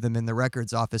copy of them in the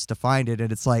records office to find it.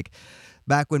 And it's like,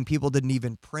 back when people didn't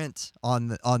even print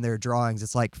on their drawings.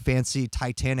 It's like fancy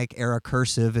Titanic era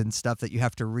cursive and stuff that you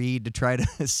have to read to try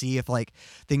to see if like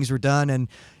things were done. And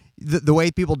the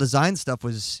way people designed stuff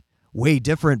was way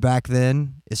different back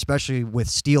then, especially with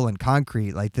steel and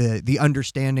concrete. Like the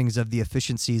understandings of the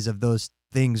efficiencies of those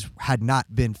things had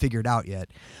not been figured out yet.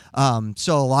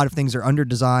 So a lot of things are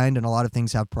under-designed and a lot of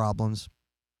things have problems.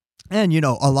 And,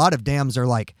 a lot of dams are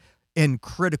like in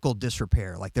critical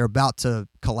disrepair, like they're about to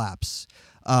collapse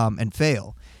and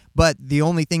fail. But the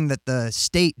only thing that the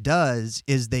state does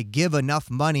is they give enough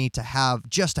money to have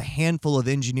just a handful of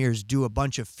engineers do a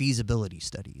bunch of feasibility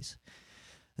studies.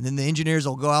 And then the engineers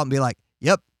will go out and be like,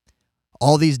 yep,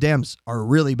 all these dams are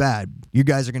really bad. You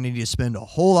guys are going to need to spend a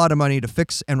whole lot of money to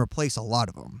fix and replace a lot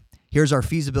of them. Here's our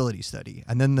feasibility study.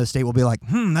 And then the state will be like,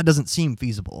 that doesn't seem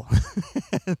feasible.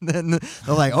 And then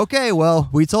they're like, okay, well,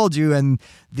 we told you. And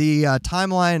the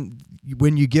timeline,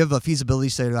 when you give a feasibility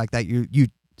study like that, you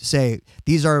say,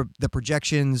 these are the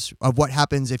projections of what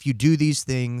happens if you do these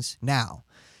things now.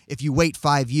 If you wait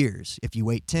 5 years, if you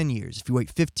wait 10 years, if you wait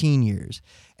 15 years.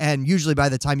 And usually by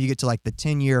the time you get to like the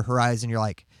 10-year horizon, you're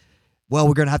like, well,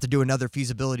 we're going to have to do another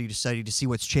feasibility study to see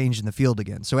what's changed in the field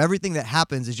again. So everything that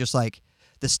happens is just like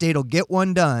the state will get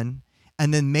one done,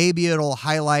 and then maybe it'll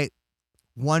highlight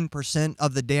 1%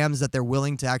 of the dams that they're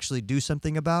willing to actually do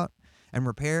something about and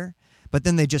repair. But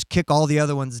then they just kick all the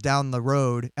other ones down the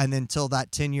road, and then until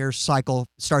that 10-year cycle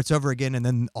starts over again, and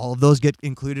then all of those get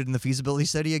included in the feasibility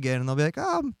study again, and they'll be like,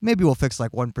 oh, maybe we'll fix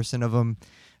like 1% of them,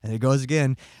 and it goes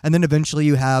again. And then eventually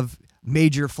you have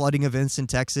major flooding events in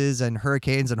Texas and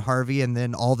hurricanes and Harvey, and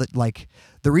then all that. Like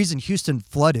the reason Houston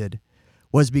flooded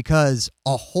was because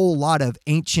a whole lot of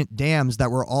ancient dams that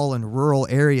were all in rural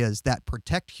areas that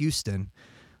protect Houston,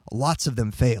 lots of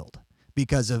them failed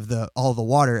because of all the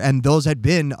water. And those had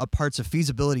been parts of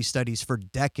feasibility studies for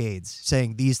decades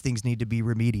saying these things need to be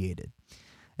remediated.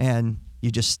 And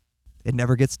it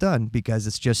never gets done because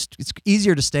it's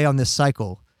easier to stay on this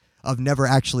cycle of never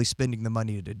actually spending the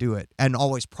money to do it and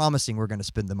always promising we're going to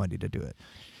spend the money to do it.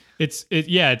 It's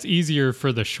easier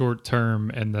for the short term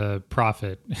and the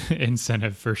profit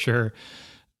incentive for sure.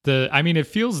 It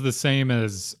feels the same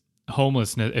as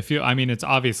homelessness. It's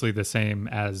obviously the same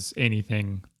as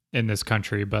anything in this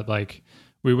country, but like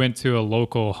we went to a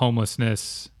local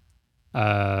homelessness,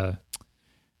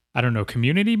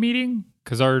 community meeting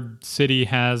because our city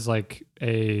has like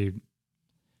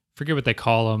forget what they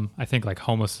call them. I think like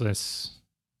homeless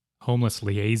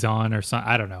liaison or something.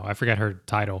 I don't know. I forgot her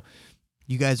title.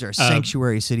 You guys are a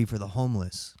sanctuary city for the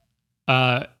homeless.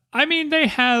 They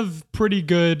have pretty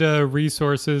good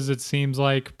resources, it seems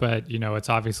like, but, it's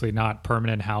obviously not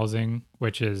permanent housing,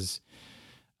 which is,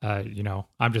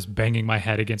 I'm just banging my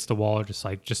head against the wall,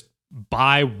 just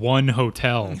buy one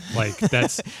hotel. Like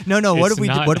that's no. What if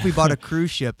we bought a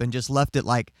cruise ship and just left it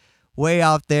like way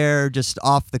out there, just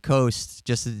off the coast,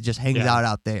 just hangs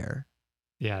out there?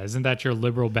 Yeah, isn't that your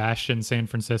liberal bastion, San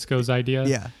Francisco's idea?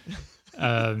 Yeah.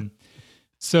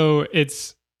 So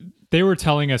they were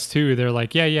telling us too, they're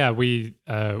like, we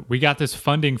got this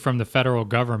funding from the federal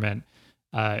government.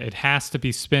 It has to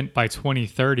be spent by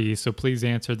 2030. So please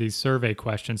answer these survey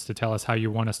questions to tell us how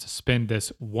you want us to spend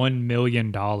this $1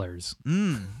 million.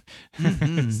 Mm-hmm.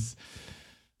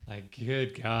 Like,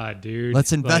 good God, dude.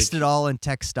 Let's invest it all in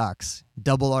tech stocks,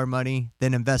 double our money,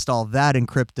 then invest all that in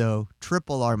crypto,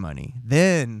 triple our money.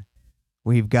 Then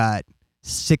we've got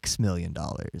 $6 million.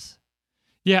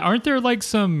 Yeah, aren't there like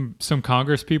some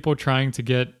Congress people trying to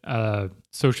get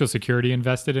Social Security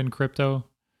invested in crypto?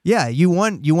 Yeah, you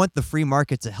want the free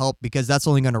market to help because that's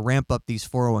only going to ramp up these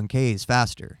 401ks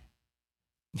faster.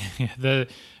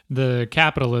 The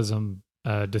capitalism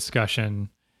discussion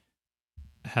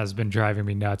has been driving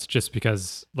me nuts just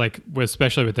because, like,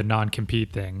 especially with the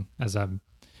non-compete thing, as I'm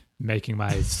making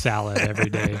my salad every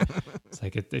day. It's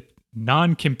like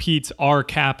non-competes are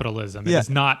capitalism. It is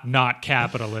not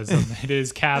capitalism. It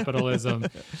is capitalism.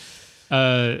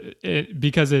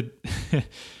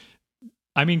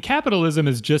 Capitalism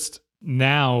is just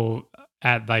now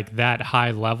at like that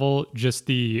high level, just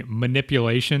the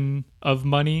manipulation of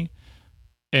money.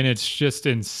 And it's just,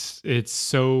 it's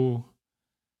so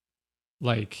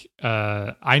like,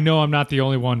 I know I'm not the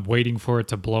only one waiting for it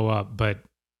to blow up, but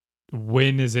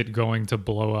when is it going to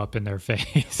blow up in their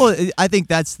face? Well, I think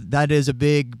that is a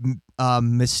big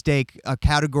mistake, a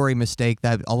category mistake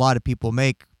that a lot of people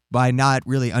make by not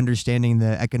really understanding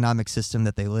the economic system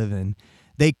that they live in.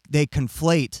 They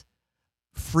conflate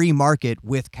free market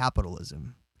with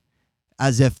capitalism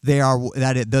as if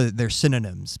they're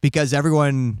synonyms, because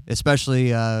everyone,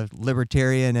 especially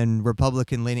libertarian and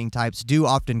Republican leaning types, do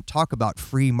often talk about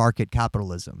free market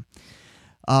capitalism.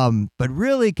 But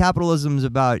really, capitalism is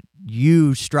about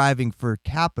you striving for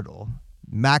capital,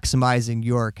 maximizing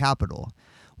your capital,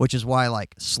 which is why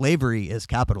like slavery is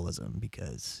capitalism,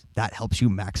 because that helps you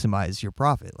maximize your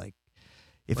profit. Like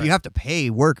if you Right. have to pay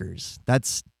workers,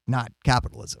 that's not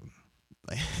capitalism.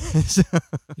 So-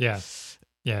 Yeah.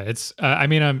 Yeah, it's. I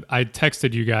mean, I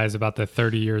texted you guys about the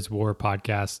 30 Years War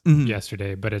podcast Mhm.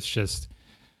 yesterday, but it's just,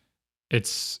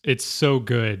 it's so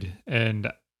good,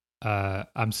 and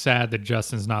I'm sad that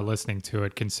Justin's not listening to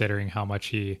it, considering how much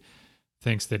he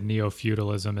thinks that neo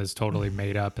feudalism is totally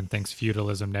made up and thinks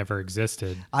feudalism never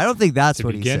existed I don't think that's to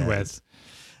what he begin says. with.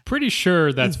 Pretty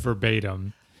sure that's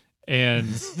verbatim, and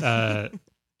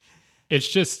it's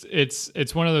just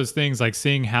it's one of those things, like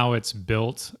seeing how it's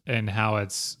built and how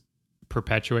it's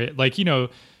perpetuate, like, you know,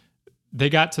 they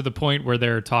got to the point where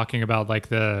they're talking about like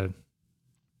they're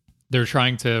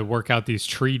trying to work out these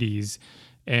treaties,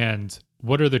 and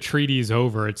what are the treaties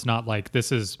over? It's not like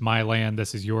this is my land,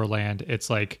 this is your land. It's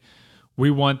like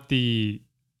we want the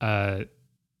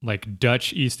like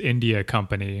Dutch East India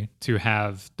Company to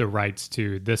have the rights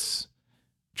to this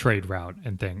trade route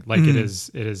and thing. Like it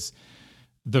is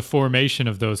the formation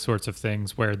of those sorts of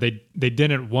things where they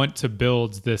didn't want to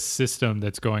build this system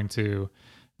that's going to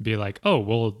be like, oh,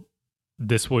 well,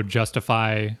 this would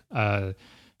justify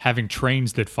having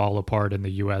trains that fall apart in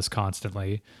the US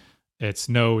constantly. It's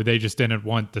no, they just didn't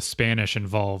want the Spanish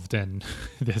involved in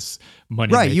this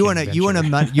money. Right, you want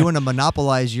venture. to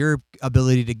monopolize your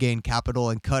ability to gain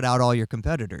capital and cut out all your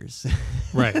competitors.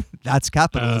 Right. That's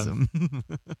capitalism.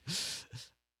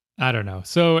 I don't know.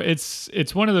 So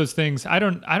it's one of those things. I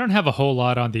don't have a whole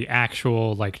lot on the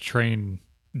actual like train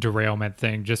derailment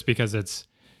thing, just because it's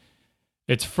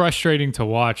frustrating to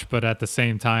watch, but at the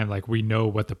same time, like we know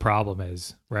what the problem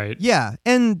is, right? Yeah,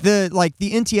 and the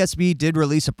NTSB did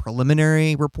release a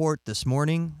preliminary report this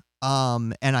morning,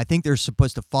 and I think they're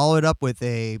supposed to follow it up with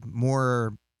a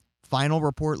more final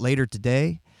report later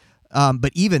today.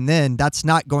 But even then, that's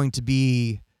not going to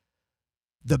be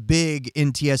the big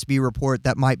NTSB report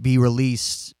that might be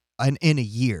released in a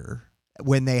year,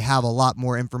 when they have a lot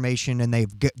more information and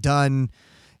they've done.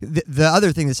 The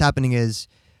other thing that's happening is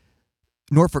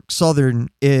Norfolk Southern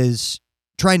is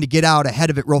trying to get out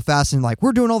ahead of it real fast and like,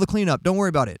 we're doing all the cleanup, don't worry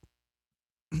about it.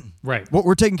 Right.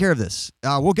 We're taking care of this.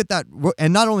 We'll get that.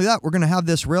 And not only that, we're going to have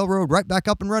this railroad right back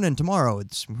up and running tomorrow.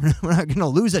 We're not going to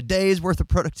lose a day's worth of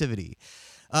productivity.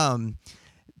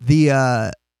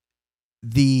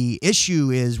 The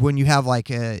issue is when you have like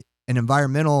an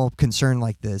environmental concern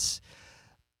like this,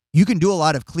 you can do a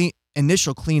lot of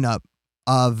initial cleanup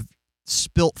of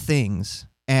spilt things.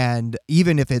 And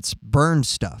even if it's burned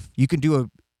stuff, you can do a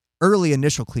early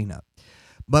initial cleanup.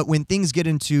 But when things get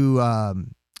into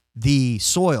the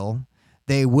soil,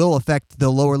 they will affect the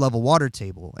lower level water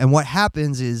table. And what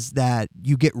happens is that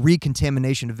you get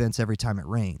recontamination events every time it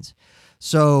rains.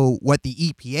 So what the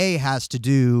EPA has to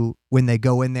do when they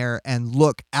go in there and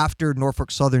look after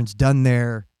Norfolk Southern's done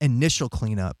their initial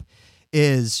cleanup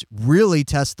is really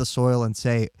test the soil and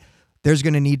say, there's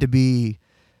going to need to be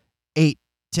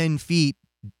 8-10 feet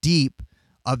deep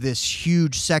of this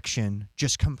huge section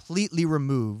just completely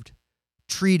removed,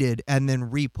 treated, and then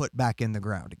re-put back in the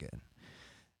ground again.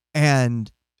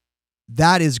 And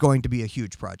that is going to be a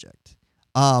huge project.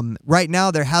 Right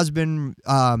now, there has been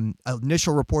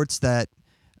initial reports that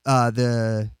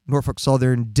the Norfolk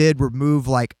Southern did remove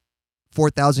like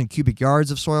 4,000 cubic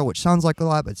yards of soil, which sounds like a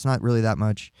lot, but it's not really that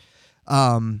much.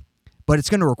 But it's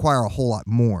going to require a whole lot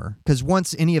more, because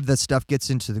once any of this stuff gets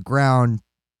into the ground,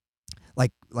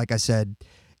 like I said,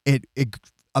 it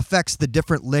affects the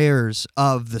different layers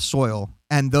of the soil,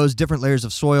 and those different layers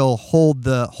of soil hold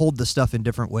the stuff in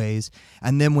different ways.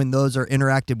 And then when those are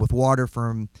interacted with water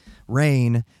from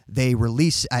rain, they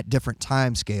release at different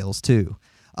time scales too.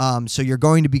 So you're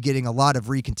going to be getting a lot of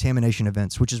recontamination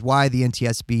events, which is why the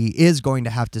NTSB is going to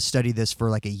have to study this for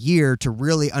like a year to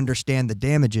really understand the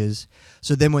damages.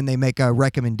 So then when they make a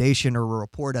recommendation or a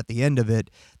report at the end of it,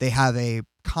 they have a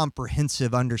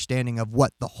comprehensive understanding of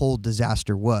what the whole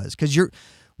disaster was. Because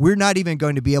we're not even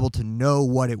going to be able to know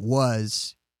what it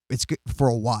was. It's for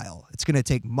a while. It's going to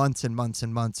take months and months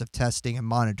and months of testing and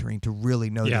monitoring to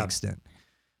really know the extent.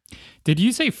 Did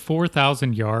you say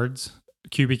 4,000 yards?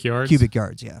 Cubic yards? Cubic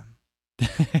yards, yeah.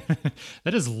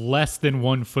 That is less than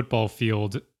one football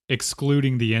field,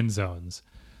 excluding the end zones.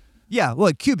 Yeah,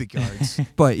 well, cubic yards,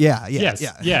 but yeah.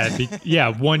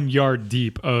 1 yard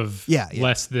deep of Yeah.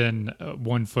 less than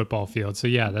one football field. So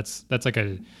yeah, that's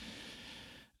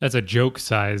a joke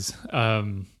size.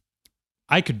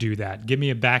 I could do that. Give me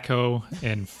a backhoe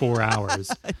in 4 hours.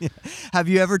 Have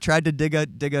you ever tried to dig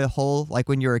a hole, like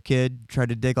when you were a kid? Tried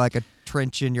to dig like a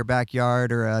trench in your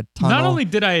backyard or a tunnel. Not only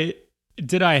did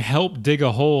I help dig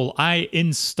a hole, I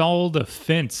installed a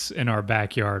fence in our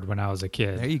backyard when I was a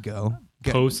kid. There you go.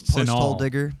 Got Posts and post hole all.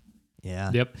 digger.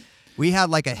 Yeah. Yep. We had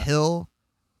like a hill.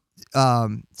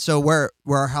 So where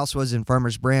our house was in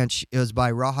Farmers Branch, it was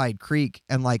by Rawhide Creek,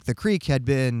 and like the creek had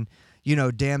been,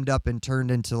 dammed up and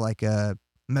turned into like a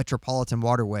metropolitan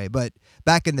waterway. But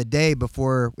back in the day,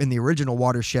 before in the original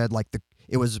watershed, like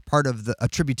it was part of a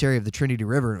tributary of the Trinity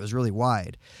River, and it was really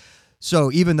wide.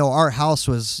 So even though our house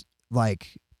was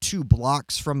like 2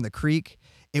 blocks from the creek,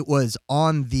 it was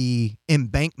on the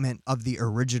embankment of the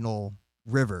original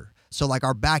river. So like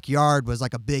our backyard was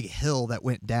like a big hill that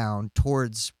went down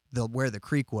towards where the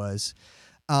creek was.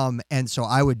 And so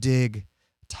I would dig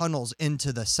tunnels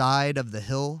into the side of the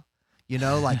hill,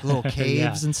 like little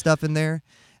caves and stuff in there.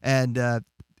 And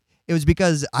it was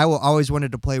because I always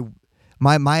wanted to play.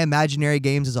 My imaginary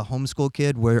games as a homeschool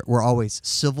kid were always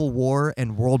Civil War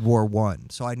and World War I.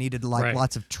 So I needed like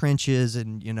lots of trenches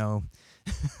and,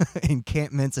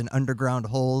 encampments and underground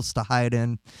holes to hide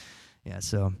in. Yeah,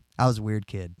 so I was a weird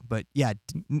kid. But yeah,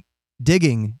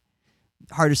 digging,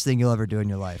 hardest thing you'll ever do in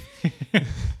your life.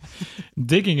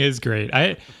 Digging is great.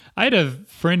 I had a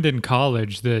friend in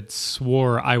college that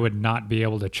swore I would not be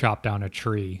able to chop down a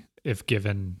tree if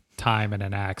given time and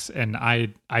an axe, and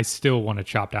I still want to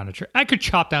chop down a tree. I could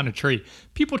chop down a tree.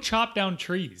 People chop down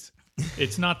trees.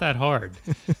 It's not that hard.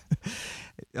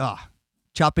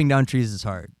 Chopping down trees is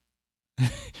hard.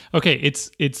 Okay,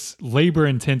 it's labor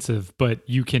intensive, but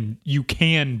you can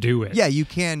do it. Yeah, you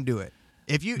can do it.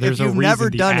 If you've reason never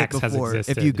the done it axe has before, if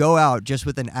you existed. go out just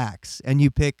with an axe and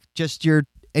you pick just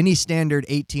any standard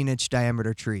 18-inch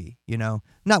diameter tree,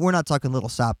 we're not talking little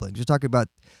saplings. We're talking about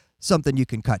something you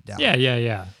can cut down.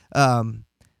 Yeah.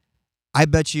 I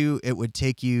bet you it would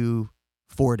take you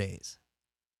 4 days.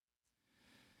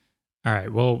 All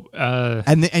right. Well,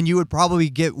 and you would probably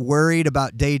get worried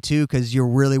about day 2 because you're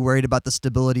really worried about the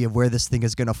stability of where this thing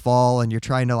is going to fall, and you're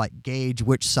trying to like gauge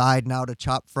which side now to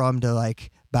chop from to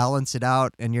like balance it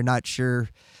out, and you're not sure.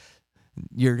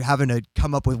 You're having to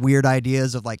come up with weird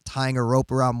ideas of like tying a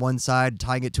rope around one side,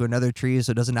 tying it to another tree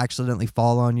so it doesn't accidentally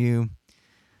fall on you.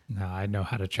 no, I know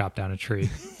how to chop down a tree.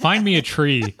 Find me a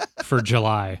tree for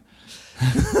July.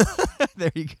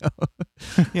 There you go.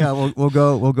 Yeah, we'll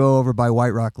go over by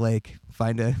White Rock Lake.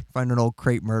 Find an old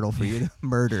crepe myrtle for you to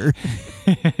murder.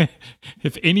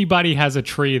 If anybody has a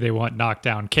tree they want knocked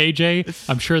down, KJ,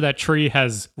 I'm sure that tree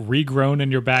has regrown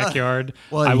in your backyard.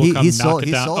 Well, I will come he sold, knock it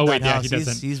he down. sold Oh that wait, yeah, house. he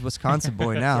doesn't. He's Wisconsin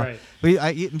boy now. Right. But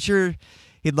I'm sure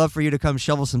he'd love for you to come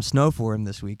shovel some snow for him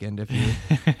this weekend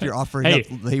if you're offering Hey.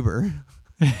 up labor.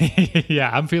 Yeah,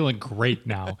 I'm feeling great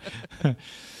now.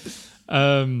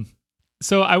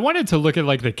 So I wanted to look at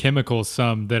like the chemicals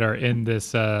some that are in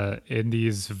this in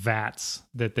these vats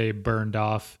that they burned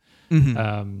off.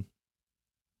 Mhm.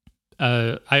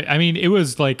 I mean, it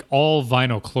was like all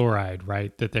vinyl chloride,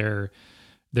 right? That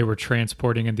they were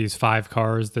transporting in these 5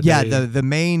 cars. That Yeah, they, the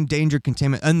main danger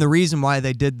contaminant, and the reason why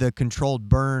they did the controlled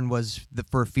burn was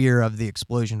for fear of the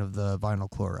explosion of the vinyl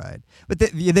chloride. But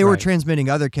they were Right. transmitting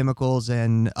other chemicals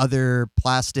and other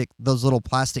plastic, those little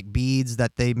plastic beads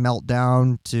that they melt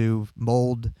down to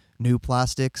mold new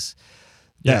plastics.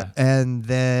 Yeah. And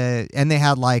they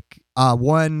had like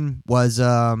one was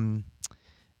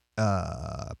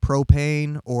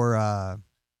propane or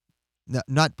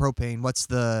not propane. What's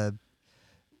the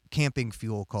camping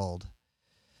fuel called?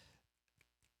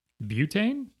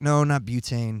 butane. No, not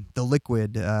butane. The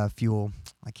liquid fuel.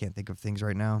 I can't think of things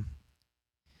right now.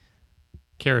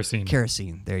 Kerosene.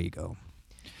 Kerosene. There you go.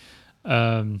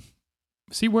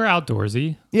 See, we're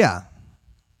outdoorsy. Yeah.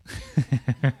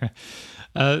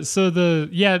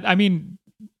 I mean,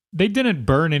 they didn't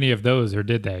burn any of those, or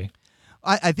did they?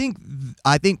 I think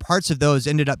parts of those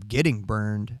ended up getting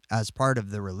burned as part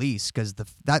of the release because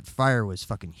that fire was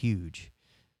fucking huge.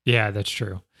 Yeah, that's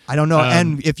true. I don't know.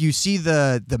 And if you see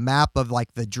the map of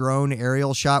like the drone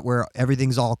aerial shot where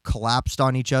everything's all collapsed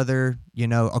on each other,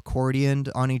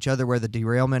 accordioned on each other where the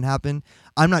derailment happened,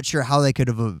 I'm not sure how they could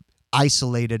have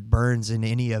isolated burns in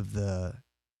any of the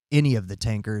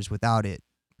tankers without it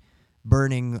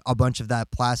burning a bunch of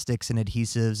that plastics and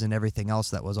adhesives and everything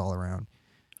else that was all around.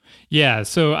 Yeah,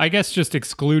 so I guess just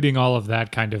excluding all of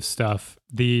that kind of stuff,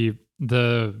 the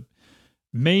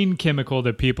main chemical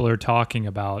that people are talking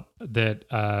about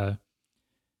that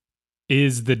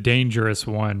is the dangerous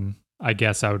one, I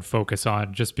guess I would focus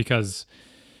on, just because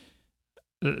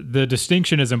the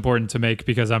distinction is important to make,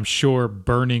 because I'm sure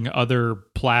burning other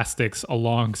plastics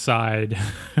alongside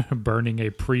burning a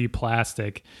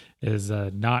pre-plastic is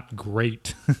not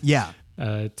great. Yeah.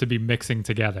 to be mixing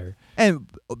together.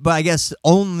 But I guess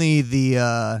only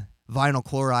the vinyl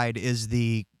chloride is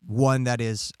the one that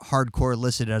is hardcore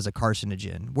listed as a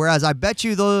carcinogen. Whereas I bet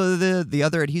you the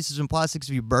other adhesives and plastics,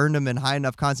 if you burned them in high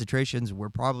enough concentrations, were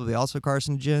probably also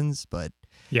carcinogens. But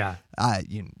Yeah.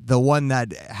 the one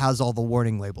that has all the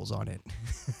warning labels on it.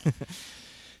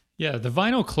 Yeah, the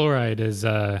vinyl chloride is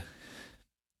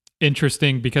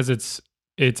interesting because it's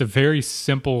a very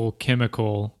simple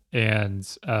chemical and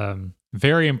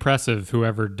very impressive.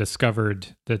 Whoever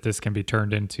discovered that this can be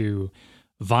turned into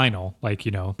vinyl, like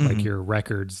like your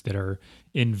records that are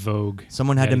in vogue.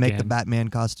 Someone had to make the again. Batman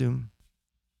costume.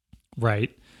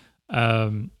 Right.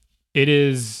 It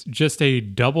is just a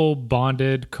double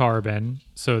bonded carbon.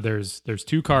 So there's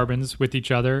two carbons with each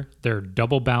other. They're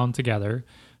double bound together.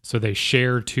 So they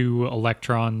share 2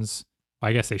 electrons.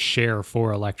 I guess they share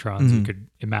 4 electrons, you could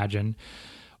imagine.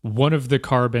 One of the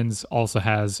carbons also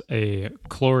has a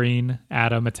chlorine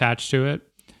atom attached to it.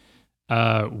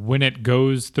 When it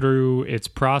goes through its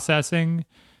processing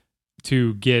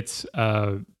to get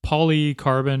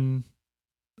polycarbon,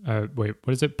 what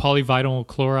is it? Polyvinyl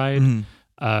chloride,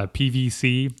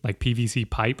 PVC, like PVC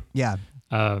pipe. Yeah.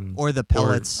 Or the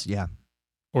pellets.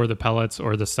 Or the pellets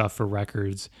or the stuff for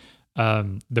records.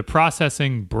 The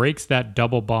processing breaks that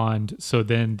double bond, so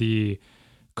then the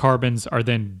carbons are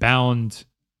then bound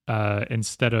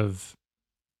instead of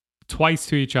twice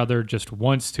to each other, just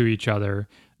once to each other.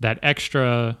 That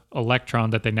extra electron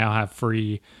that they now have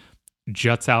free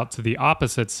juts out to the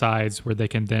opposite sides, where they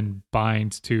can then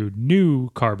bind to new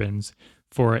carbons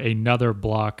for another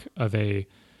block of a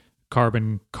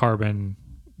carbon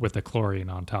with a chlorine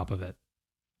on top of it.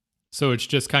 So it's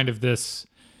just kind of this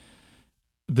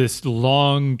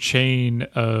long chain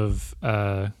of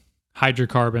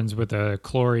hydrocarbons with a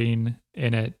chlorine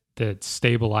in it that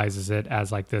stabilizes it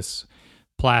as like this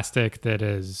plastic that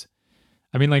is,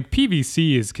 I mean, like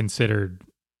PVC is considered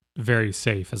very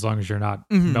safe as long as you're not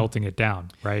melting it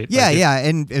down, right? Yeah, Like yeah.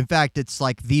 And in fact, it's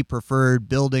like the preferred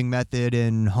building method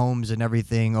in homes and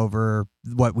everything over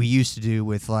what we used to do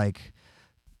with like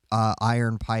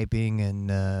iron piping and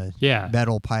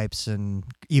metal pipes and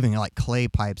even like clay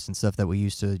pipes and stuff that we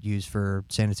used to use for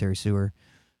sanitary sewer.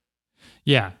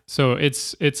 Yeah. So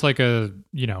it's like a,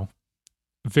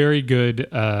 very good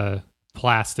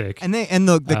plastic. And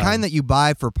the kind that you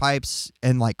buy for pipes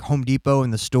in like Home Depot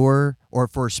in the store or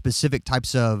for specific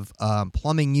types of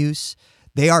plumbing use,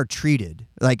 they are treated.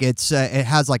 Like it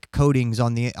has like coatings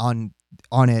on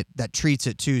it that treats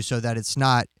it too, so that it's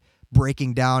not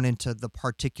breaking down into the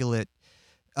particulate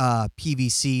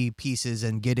PVC pieces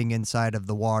and getting inside of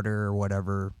the water or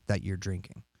whatever that you're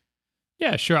drinking.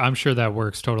 Yeah, sure. I'm sure that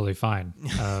works totally fine.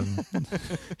 The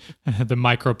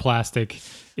microplastic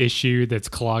issue that's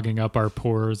clogging up our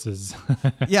pores is...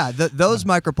 Yeah, those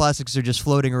microplastics are just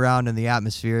floating around in the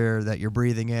atmosphere that you're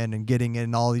breathing in and getting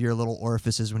in all your little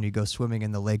orifices when you go swimming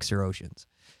in the lakes or oceans.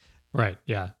 Right,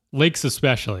 yeah. Lakes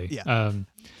especially. Yeah.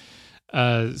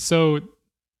 So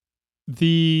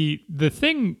the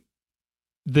thing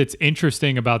that's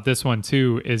interesting about this one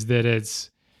too is that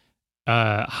it's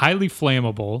highly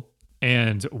flammable.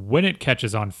 And when it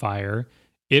catches on fire,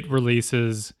 it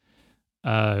releases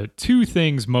 2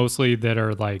 things mostly that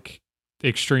are like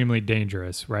extremely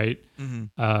dangerous, right?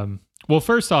 Mm-hmm. Well,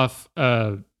 first off,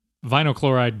 vinyl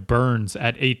chloride burns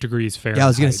at 8 degrees Fahrenheit. Yeah, I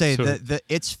was going to say so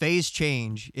its phase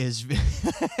change is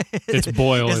its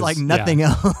boil is like nothing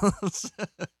else.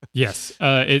 Yes,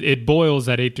 it boils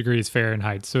at 8 degrees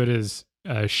Fahrenheit, so it is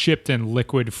shipped in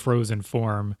liquid frozen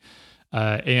form,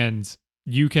 and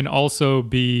you can also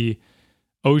be.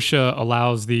 OSHA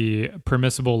allows the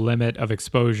permissible limit of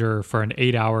exposure for an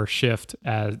 8-hour shift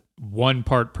at 1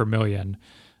 part per million,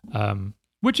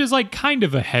 which is like kind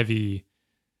of a heavy.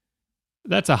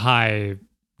 That's a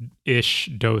high-ish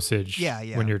dosage.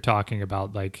 Yeah. When you're talking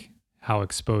about like how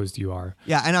exposed you are.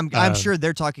 Yeah, and I'm sure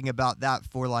they're talking about that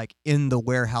for like in the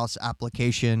warehouse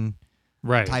application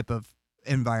type of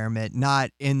environment,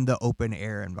 not in the open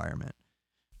air environment.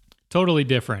 Totally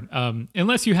different.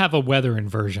 Unless you have a weather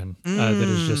inversion that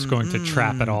is just going to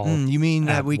trap it all. You mean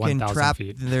that we can 1,000 trap?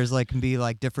 feet. There's like can be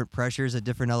like different pressures at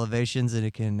different elevations, and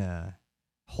it can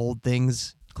hold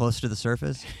things close to the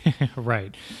surface.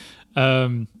 Right.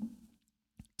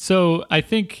 So I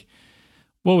think,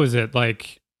 what was it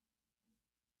like?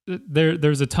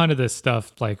 There's a ton of this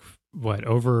stuff, like what,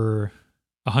 over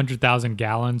 100,000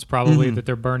 gallons probably that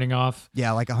they're burning off.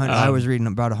 Yeah, like 100. I was reading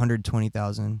about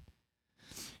 120,000.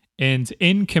 And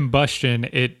in combustion,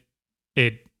 it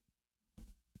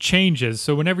changes.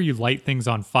 So whenever you light things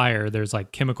on fire, there's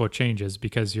like chemical changes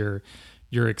because you're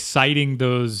exciting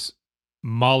those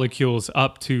molecules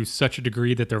up to such a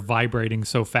degree that they're vibrating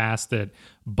so fast that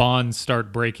bonds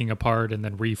start breaking apart and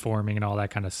then reforming and all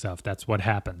that kind of stuff. That's what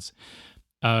happens.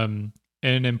 An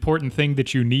important thing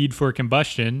that you need for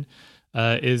combustion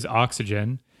is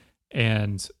oxygen.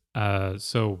 And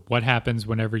so what happens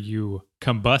whenever you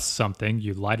combust something,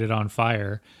 you light it on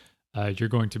fire, you're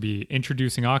going to be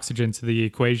introducing oxygen to the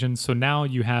equation. So now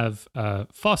you have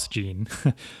phosgene,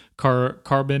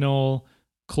 carbonyl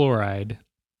chloride,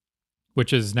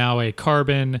 which is now a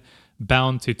carbon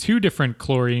bound to two different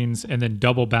chlorines and then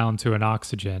double bound to an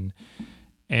oxygen.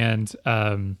 And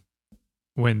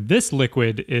when this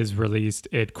liquid is released,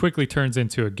 it quickly turns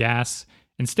into a gas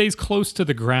and stays close to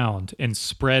the ground and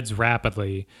spreads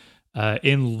rapidly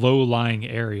in low-lying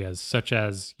areas, such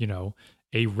as,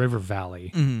 a river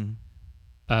valley.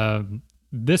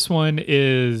 This one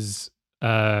is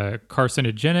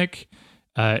carcinogenic.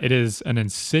 It is an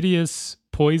insidious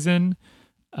poison,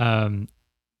 and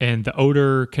the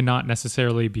odor cannot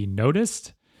necessarily be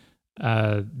noticed.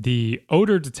 The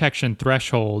odor detection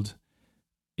threshold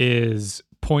is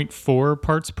 0.4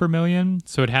 parts per million.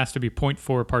 So it has to be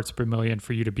 0.4 parts per million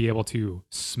for you to be able to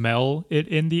smell it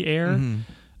in the air.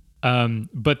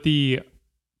 But the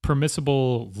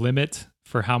permissible limit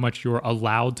for how much you're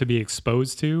allowed to be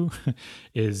exposed to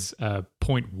is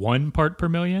 0.1 part per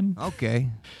million. Okay.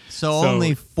 So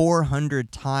only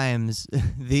 400 times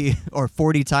or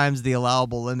 40 times the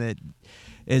allowable limit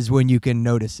is when you can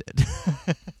notice it.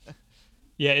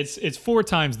 Yeah, it's 4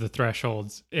 times the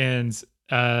thresholds. And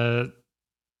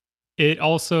it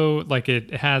also,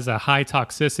 it has a high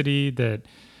toxicity that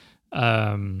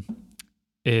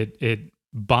it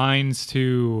binds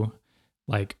to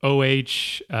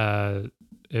OH,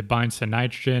 it binds to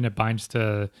nitrogen, it binds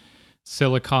to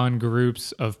silicon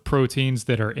groups of proteins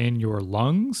that are in your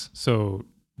lungs. So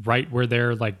right where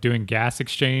they're doing gas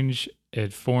exchange,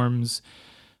 it forms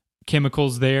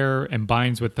chemicals there and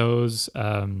binds with those.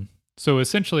 So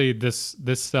essentially this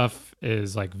stuff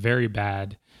is very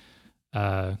bad,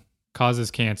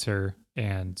 causes cancer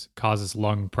and causes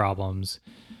lung problems.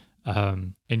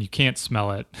 And you can't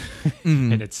smell it,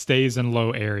 and it stays in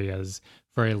low areas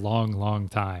for a long, long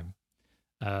time.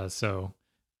 So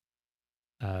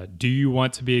do you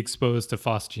want to be exposed to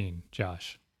phosgene,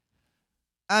 Josh?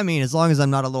 I mean, as long as I'm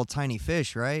not a little tiny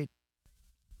fish, right?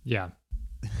 Yeah.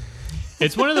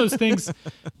 It's one of those things,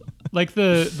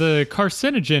 the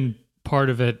carcinogen part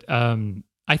of it,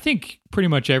 I think pretty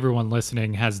much everyone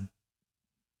listening has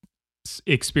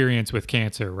experience with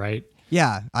cancer, right?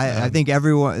 Yeah, I think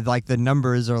everyone, the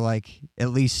numbers are at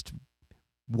least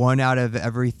 1 out of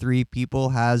every 3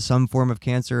 people has some form of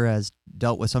cancer, has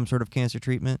dealt with some sort of cancer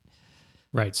treatment.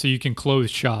 Right, so you can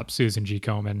close shop, Susan G.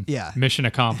 Komen. Yeah. Mission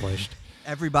accomplished.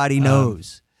 Everybody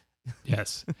knows.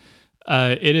 Yes.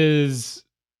 It's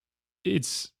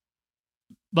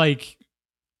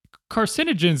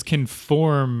carcinogens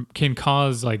can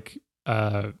cause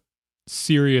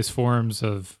serious forms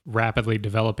of rapidly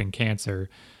developing cancer.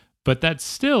 But that's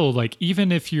still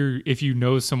even if you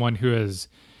know someone who has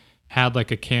had a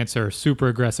cancer, super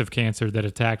aggressive cancer that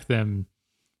attacked them,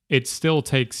 it still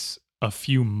takes a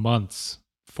few months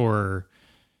for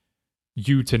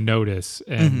you to notice.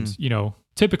 And,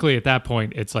 typically at that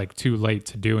point, it's too late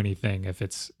to do anything if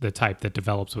it's the type that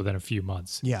develops within a few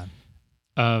months. Yeah.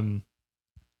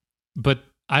 But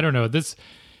I don't know,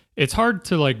 it's hard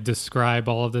to describe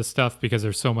all of this stuff because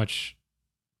there's so much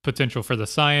potential for the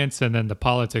science and then the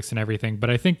politics and everything.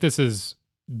 But I think this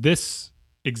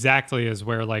exactly is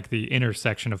where the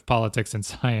intersection of politics and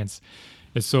science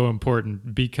is so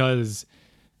important, because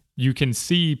you can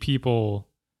see people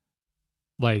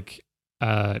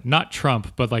not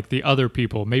Trump, but the other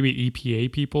people, maybe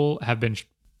EPA people, have been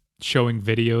showing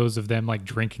videos of them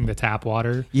drinking the tap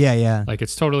water. Yeah.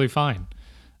 It's totally fine.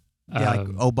 Yeah,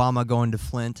 Obama going to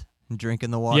Flint and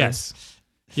drinking the water. Yes.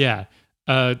 Yeah.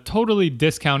 Totally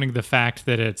discounting the fact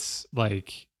that it's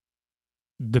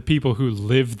the people who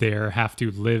live there have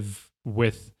to live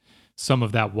with some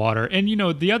of that water. And,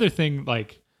 the other thing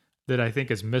that I think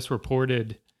is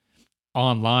misreported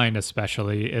online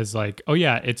especially is oh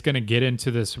yeah, it's going to get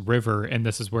into this river and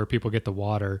this is where people get the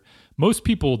water. Most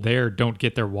people there don't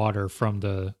get their water from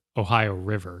the Ohio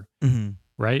River,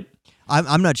 right?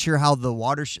 I'm not sure how the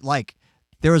water,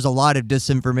 there was a lot of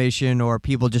disinformation or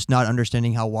people just not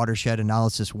understanding how watershed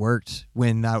analysis worked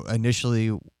when it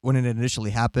initially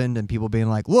happened, and people being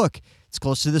look, it's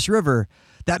close to this river.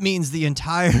 That means the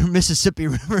entire Mississippi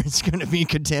River is going to be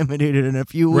contaminated in a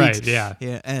few weeks. Right,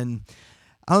 yeah. And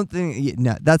I don't think,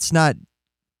 that's not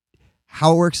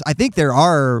how it works. I think there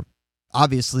are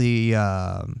obviously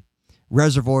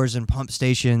reservoirs and pump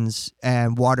stations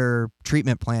and water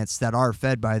treatment plants that are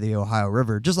fed by the Ohio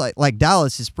River. Just like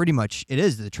Dallas is pretty much, it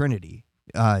is the Trinity,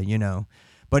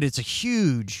 but it's a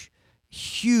huge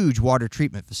water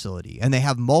treatment facility, and they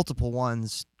have multiple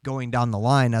ones going down the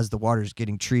line as the water's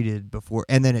getting treated before,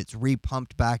 and then it's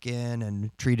repumped back in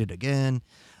and treated again.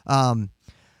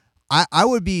 I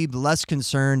would be less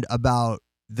concerned about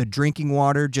the drinking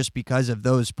water just because of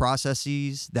those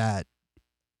processes that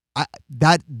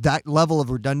level of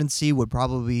redundancy would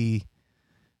probably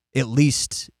at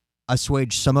least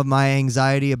assuage some of my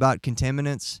anxiety about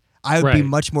contaminants. I would be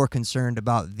much more concerned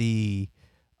about the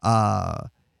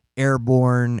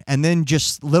airborne, and then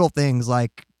just little things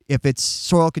like if it's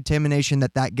soil contamination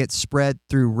that gets spread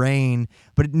through rain,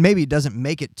 but maybe it doesn't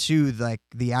make it to like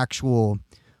the actual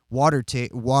water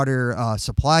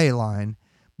supply line.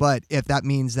 But if that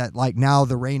means that like now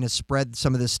the rain has spread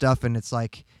some of this stuff and it's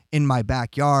like in my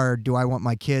backyard, do I want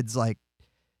my kids like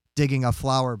digging a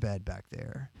flower bed back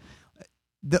there?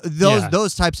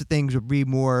 Those types of things would be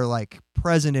more like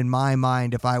present in my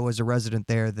mind if I was a resident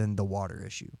there than the water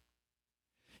issue.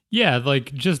 Yeah,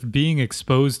 like just being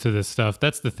exposed to this stuff.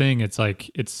 That's the thing. It's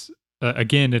like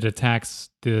again, it attacks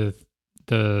the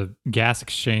gas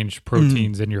exchange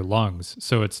proteins in your lungs.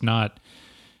 So it's not,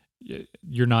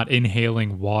 you're not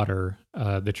inhaling water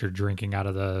that you're drinking out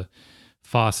of the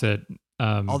faucet.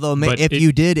 Although if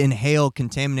you did inhale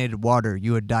contaminated water,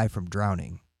 you would die from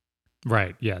drowning.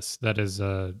 Right. Yes, that is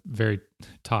very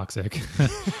toxic.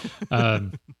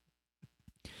 But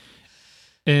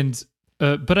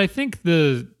I think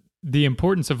the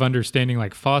importance of understanding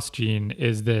like phosgene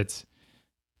is that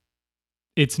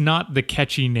it's not the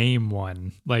catchy name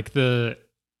one. Like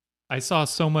I saw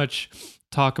so much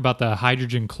talk about the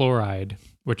hydrogen chloride,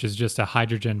 which is just a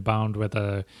hydrogen bound with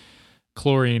a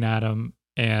chlorine atom,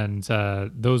 and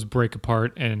those break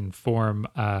apart and form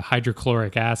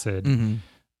hydrochloric acid.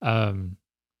 Mm-hmm.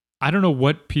 I don't know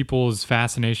what people's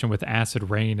fascination with acid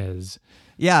rain is.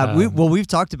 Yeah, we've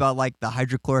talked about like the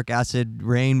hydrochloric acid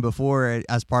rain before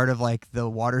as part of like the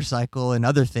water cycle and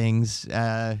other things,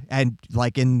 and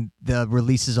like in the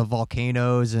releases of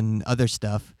volcanoes and other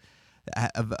stuff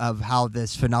of how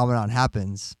this phenomenon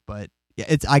happens. But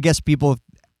yeah, I guess people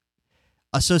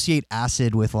associate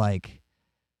acid with like,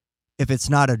 if it's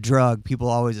not a drug, people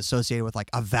always associate it with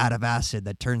like a vat of acid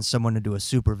that turns someone into a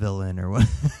supervillain or what,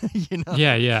 you know?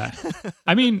 Yeah.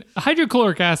 I mean,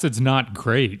 hydrochloric acid's not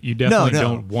great. You definitely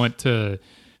don't want to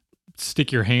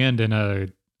stick your hand in a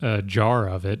jar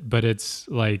of it, but it's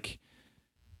like,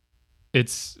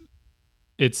 it's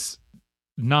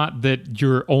not that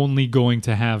you're only going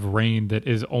to have rain that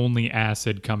is only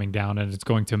acid coming down and it's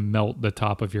going to melt the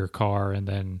top of your car and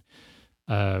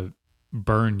then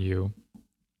burn you.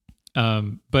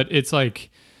 But it's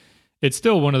like, it's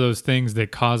still one of those things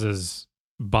that causes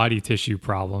body tissue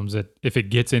problems that if it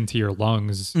gets into your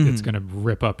lungs, it's going to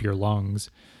rip up your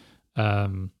lungs.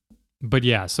 But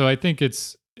yeah, so I think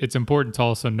it's important to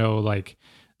also know like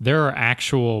there are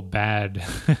actual bad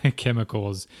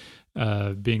chemicals,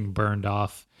 being burned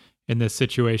off in this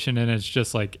situation. And it's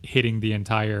just like hitting the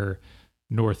entire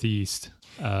Northeast.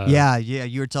 Yeah.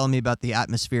 You were telling me about the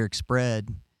atmospheric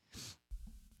spread.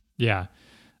 Yeah.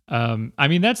 I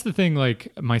mean, that's the thing,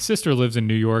 like my sister lives in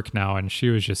New York now and she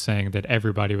was just saying that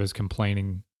everybody was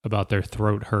complaining about their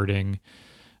throat hurting.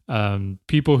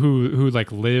 People who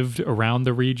like lived around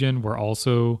the region were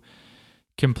also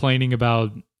complaining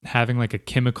about having like a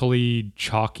chemically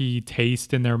chalky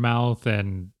taste in their mouth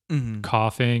and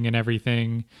coughing and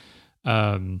everything.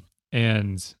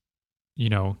 And, you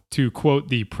know, to quote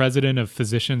the president of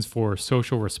Physicians for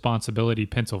Social Responsibility,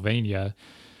 Pennsylvania,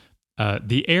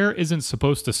 the air isn't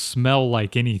supposed to smell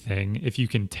like anything. If you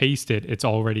can taste it, it's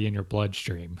already in your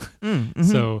bloodstream.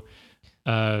 So,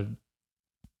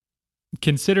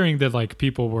 considering that like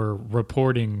people were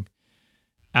reporting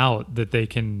out that they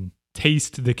can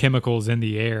taste the chemicals in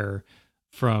the air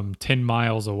from 10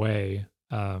 miles away,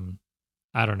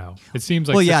 I don't know. It seems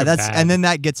like and then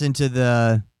that gets into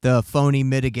the phony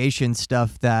mitigation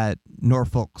stuff that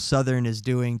Norfolk Southern is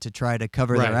doing to try to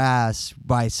cover their ass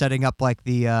by setting up like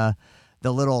the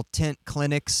little tent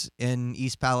clinics in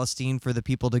East Palestine for the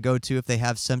people to go to if they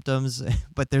have symptoms.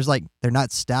 But they're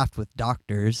not staffed with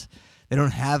doctors. They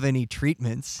don't have any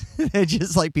treatments. It's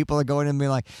just like people are going in and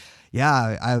being like,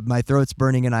 yeah, my throat's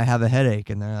burning and I have a headache.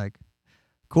 And they're like,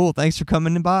 cool, thanks for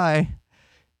coming by.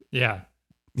 Yeah.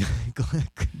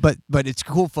 but it's a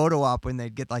cool photo op when they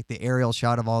get like the aerial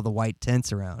shot of all the white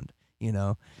tents around, you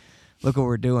know, look what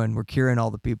we're doing. We're curing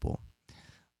all the people.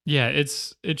 Yeah.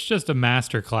 It's just a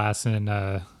masterclass in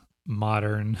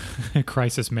modern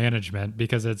crisis management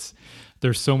because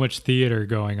there's so much theater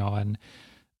going on.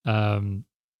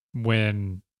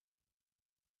 When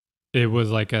it was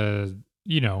like you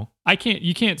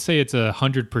can't say it's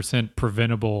 100%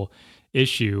 preventable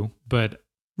issue, but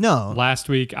No. last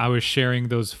week I was sharing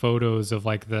those photos of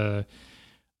like the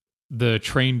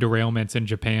train derailments in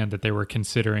Japan that they were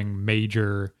considering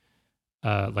major,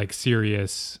 like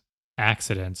serious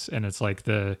accidents, and it's like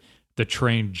the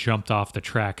train jumped off the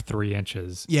track 3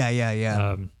 inches.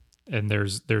 Yeah. And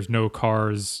there's no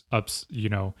cars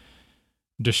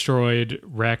destroyed,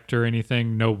 wrecked, or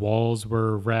anything. No walls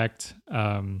were wrecked.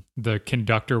 The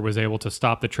conductor was able to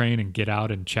stop the train and get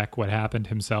out and check what happened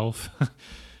himself.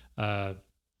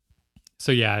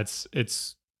 So yeah,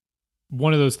 it's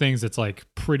one of those things that's like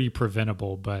pretty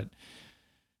preventable, but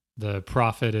the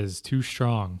profit is too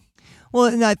strong. Well,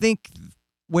 and I think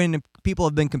when people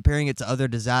have been comparing it to other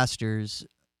disasters,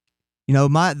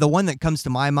 the one that comes to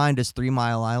my mind is 3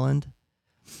 Mile Island.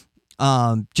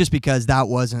 Just because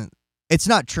it's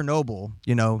not Chernobyl,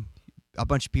 a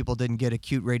bunch of people didn't get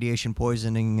acute radiation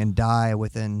poisoning and die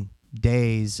within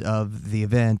days of the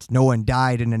event. No one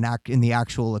died in the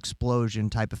actual explosion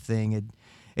type of thing.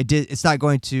 It's not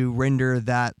going to render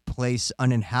that place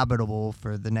uninhabitable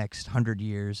for the next 100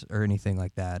 years or anything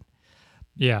like that.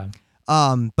 Yeah.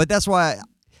 But that's why,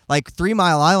 like, 3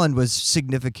 Mile Island was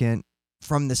significant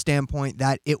from the standpoint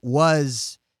that it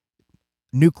was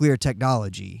nuclear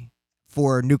technology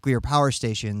for nuclear power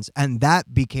stations, and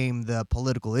that became the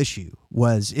political issue.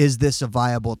 Is this a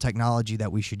viable technology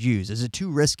that we should use? Is it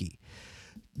too risky,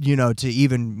 to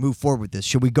even move forward with this?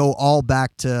 Should we go all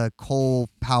back to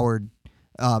coal-powered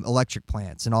electric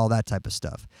plants and all that type of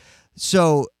stuff?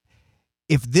 So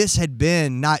if this had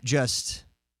been not just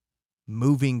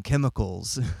moving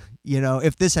chemicals,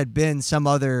 if this had been some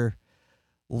other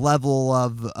level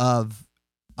of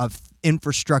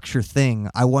infrastructure thing,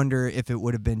 I wonder if it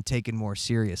would have been taken more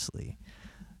seriously.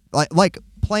 Like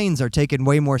planes are taken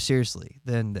way more seriously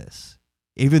than this,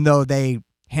 even though they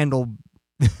handle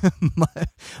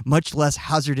much less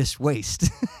hazardous waste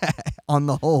on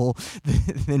the whole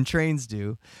than trains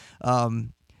do.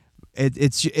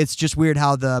 It's just weird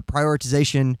how the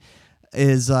prioritization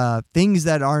is things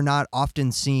that are not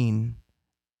often seen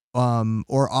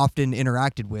or often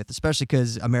interacted with, especially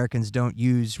because Americans don't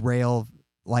use rail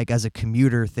like as a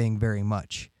commuter thing very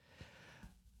much.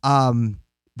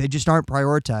 They just aren't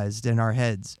prioritized in our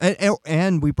heads.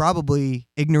 And we probably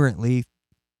ignorantly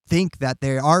think that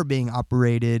they are being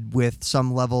operated with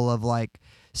some level of like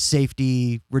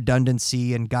safety,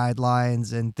 redundancy, and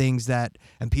guidelines and things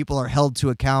and people are held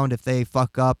to account if they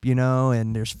fuck up,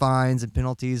 and there's fines and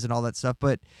penalties and all that stuff.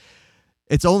 But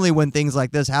it's only when things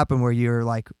like this happen where you're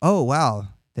like, oh, wow,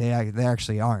 they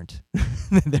actually aren't.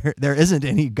 there isn't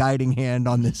any guiding hand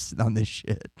on this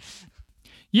shit.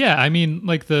 Yeah, I mean,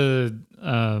 like the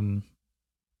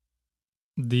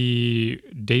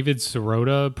David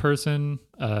Sirota person,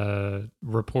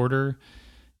 reporter,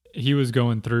 he was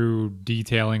going through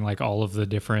detailing like all of the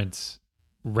different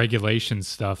regulation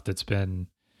stuff that's been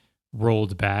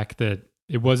rolled back, that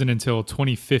it wasn't until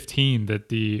 2015 that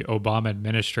the Obama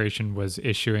administration was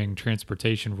issuing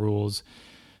transportation rules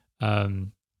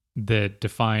that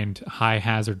defined high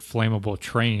hazard flammable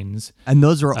trains. And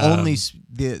those were only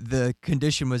the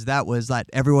condition was that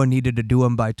everyone needed to do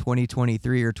them by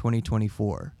 2023 or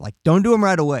 2024. Like, don't do them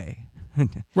right away.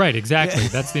 Right, exactly.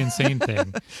 That's the insane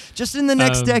thing. Just in the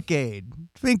next decade.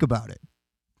 Think about it.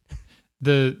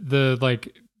 The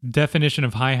like definition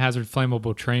of high hazard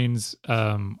flammable trains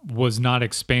was not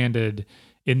expanded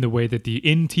in the way that the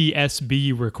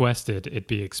NTSB requested it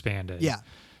be expanded. Yeah.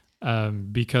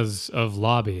 Because of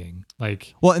lobbying.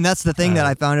 Well, and that's the thing that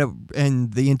I found out in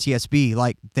the NTSB.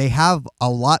 Like, they have a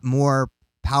lot more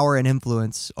power and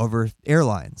influence over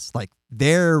airlines. Like,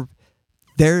 their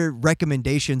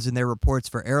recommendations and their reports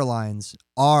for airlines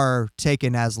are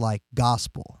taken as like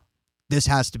gospel. This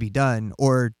has to be done,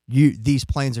 or these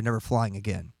planes are never flying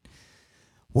again.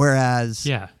 Whereas,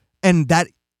 and that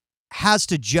has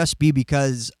to just be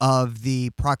because of the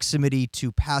proximity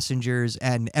to passengers,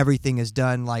 and everything is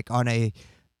done like on a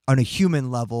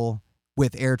human level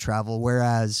with air travel,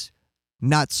 whereas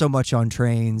not so much on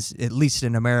trains, at least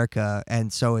in America,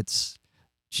 and so it's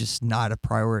just not a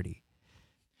priority.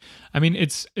 I mean,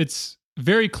 it's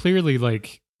very clearly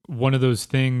like one of those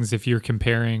things. If you're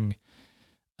comparing,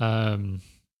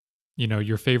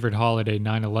 your favorite holiday,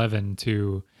 9/11,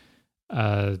 to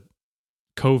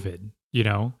COVID.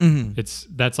 Mm-hmm.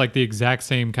 That's like the exact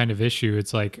same kind of issue.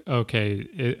 It's like,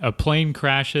 okay, a plane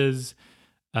crashes,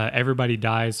 everybody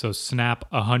dies, so snap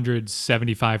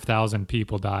 175,000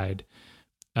 people died.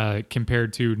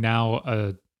 compared to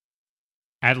now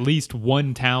at least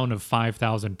one town of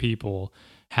 5,000 people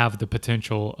have the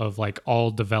potential of like all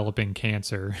developing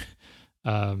cancer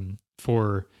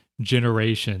for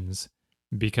generations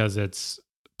because it's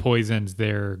poisoned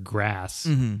their grass.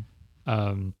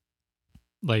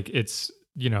 Like it's,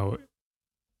 you know,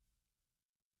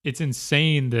 it's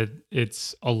insane that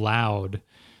it's allowed.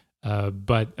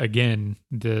 But again,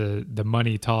 the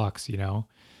money talks, you know?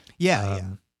 Yeah.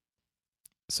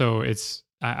 So it's,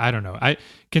 I don't know.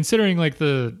 Considering like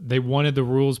they wanted the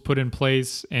rules put in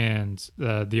place and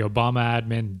the Obama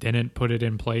admin didn't put it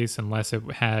in place unless it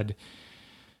had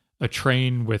a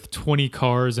train with 20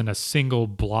 cars in a single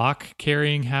block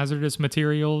carrying hazardous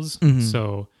materials.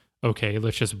 So, okay,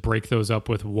 let's just break those up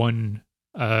with one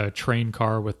train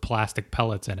car with plastic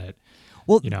pellets in it.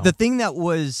 Well, you know? The thing that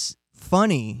was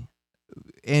funny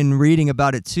in reading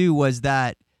about it too was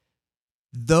that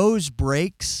those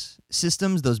brakes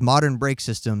systems, those modern brake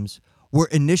systems, were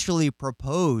initially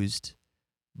proposed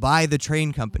by the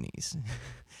train companies.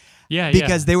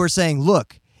 Because they were saying,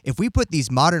 look, if we put these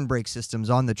modern brake systems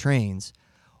on the trains,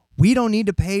 we don't need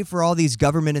to pay for all these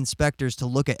government inspectors to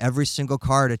look at every single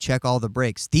car to check all the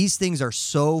brakes. These things are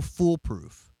so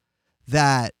foolproof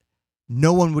that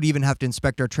no one would even have to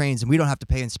inspect our trains, and we don't have to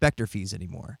pay inspector fees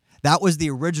anymore. That was the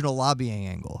original lobbying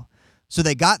angle. So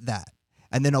they got that.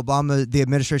 And then the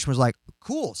administration was like,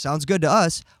 cool, sounds good to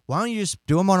us. Why don't you just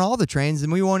do them on all the trains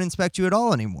and we won't inspect you at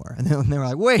all anymore? And then they were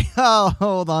like, wait,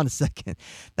 hold on a second.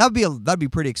 That'd be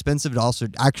pretty expensive to also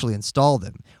actually install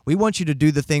them. We want you to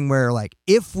do the thing where, like,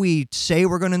 if we say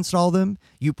we're going to install them,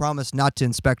 you promise not to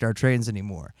inspect our trains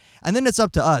anymore. And then it's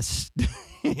up to us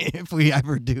if we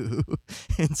ever do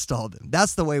install them.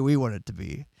 That's the way we want it to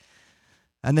be.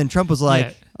 And then Trump was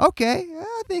like, okay,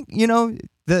 I think, you know,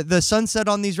 the sunset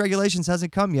on these regulations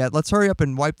hasn't come yet. Let's hurry up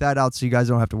and wipe that out so you guys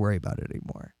don't have to worry about it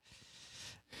anymore.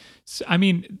 So, I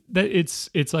mean, it's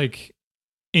like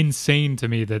insane to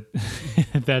me that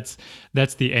that's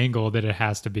the angle that it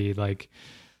has to be. Like,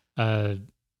 I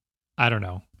don't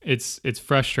know. It's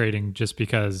frustrating just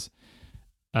because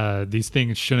these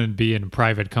things shouldn't be in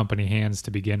private company hands to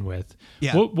begin with.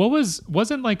 Yeah.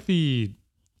 Wasn't like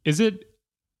is it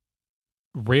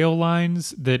rail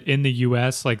lines that in the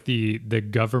US, like the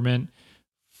government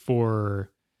for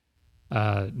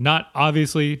not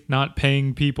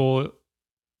paying people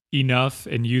enough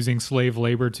and using slave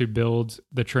labor to build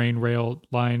the train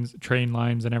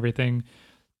lines and everything,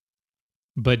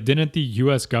 but didn't the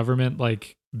US government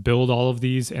like build all of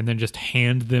these and then just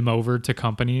hand them over to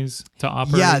companies to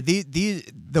operate? Yeah,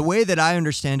 the way that I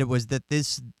understand it was that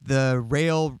the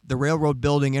railroad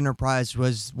building enterprise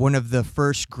was one of the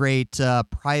first great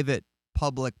private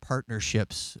public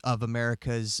partnerships of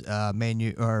America's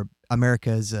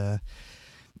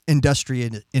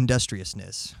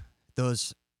industriousness.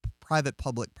 Those private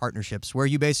public partnerships where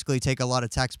you basically take a lot of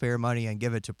taxpayer money and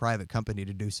give it to a private company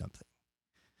to do something.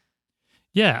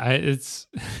 Yeah, it's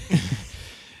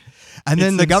and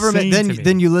then the government,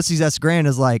 then Ulysses S. Grant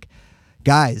is like,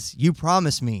 guys, you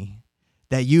promised me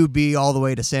that you'd be all the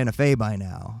way to Santa Fe by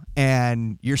now,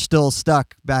 and you're still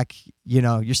stuck back,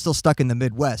 you're still stuck in the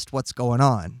Midwest. What's going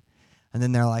on? And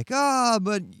then they're like,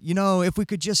 but, if we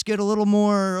could just get a little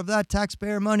more of that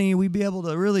taxpayer money, we'd be able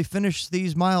to really finish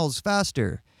these miles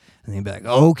faster. And they'd be like,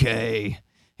 okay,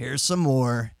 here's some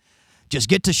more. Just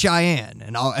get to Cheyenne,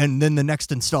 and then the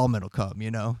next installment will come,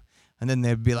 And then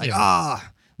they'd be like,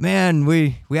 man,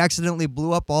 we accidentally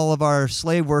blew up all of our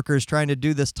slave workers trying to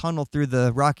do this tunnel through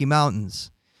the Rocky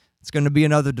Mountains. It's going to be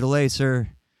another delay, sir.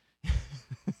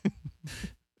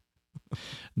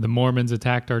 The Mormons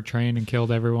attacked our train and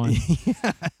killed everyone.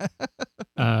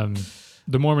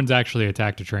 The Mormons actually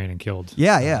attacked a train and killed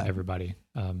everybody.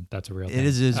 That's a real thing. It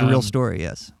is a real story,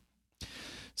 yes.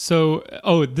 So,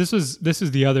 this is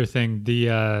the other thing.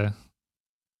 The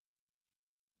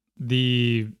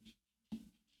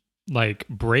like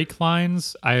brake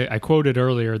lines, I quoted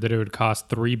earlier that it would cost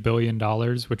 $3 billion,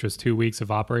 which was 2 weeks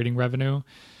of operating revenue.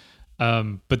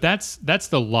 But that's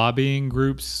the lobbying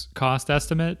group's cost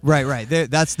estimate. Right.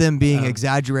 That's them being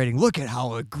exaggerating. Look at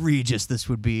how egregious this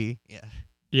would be.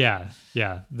 Yeah.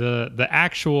 The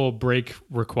actual brake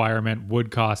requirement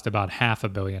would cost about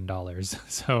 $500 million.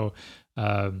 So,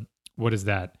 what is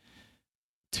that?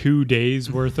 2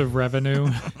 days worth of revenue?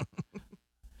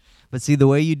 But see, the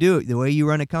way you do it, the way you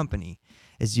run a company,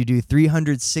 is you do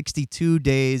 362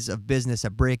 days of business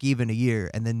at break even a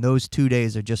year, and then those 2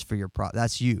 days are just for your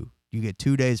that's you. You get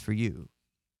 2 days for you.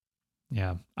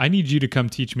 Yeah. I need you to come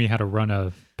teach me how to run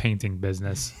a painting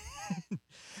business.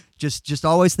 Just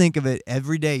always think of it,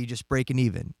 every day you just break an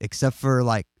even, except for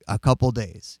like a couple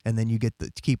days, and then you get to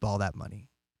keep all that money.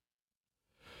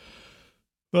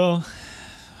 Well,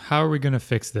 how are we going to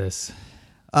fix this?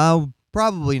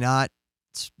 Probably not.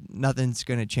 Nothing's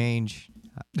gonna change.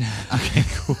 Okay,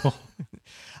 cool.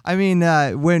 I mean,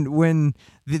 when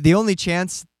the only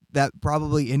chance that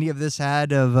probably any of this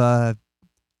had of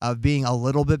being a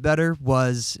little bit better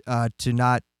was to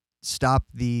not stop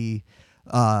the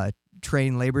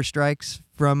train labor strikes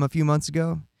from a few months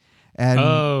ago, and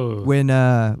Oh, when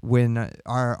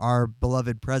our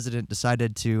beloved president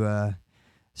decided to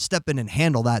step in and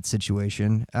handle that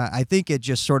situation, I think it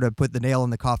just sort of put the nail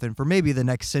in the coffin for maybe the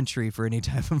next century for any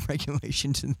type of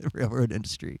regulations in the railroad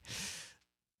industry.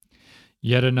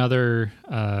 yet another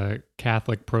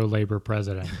Catholic pro-labor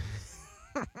president.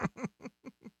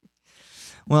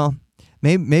 Well,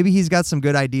 maybe he's got some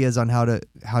good ideas on how to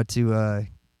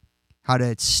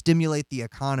stimulate the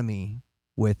economy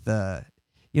with I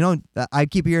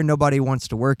keep hearing nobody wants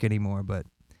to work anymore, but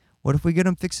what if we get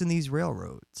them fixing these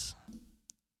railroads?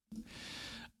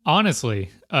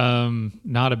 Honestly,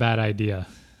 not a bad idea,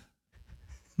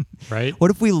 right?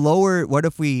 What if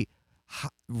we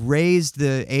raised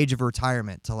the age of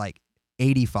retirement to like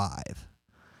 85,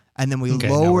 and then we Okay,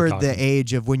 now we're lowered the talking.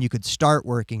 age of when you could start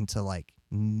working to like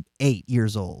 8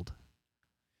 years old?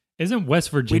 Isn't West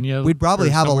Virginia? We'd probably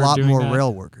or have a somewhere lot doing more that?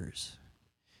 rail workers.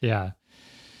 Yeah,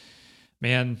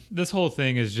 man, this whole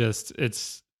thing is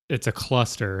just—it's a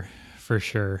cluster for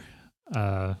sure.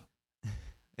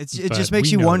 It But just makes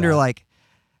we you know wonder, that. like,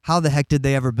 how the heck did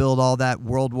they ever build all that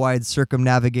worldwide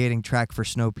circumnavigating track for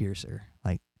Snowpiercer?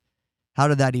 Like, how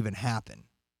did that even happen?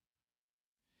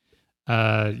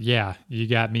 Yeah, you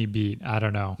got me beat. I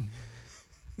don't know.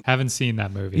 Haven't seen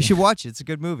that movie. You should watch it. It's a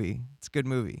good movie. It's a good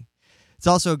movie. It's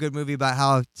also a good movie about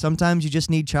how sometimes you just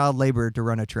need child labor to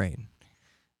run a train.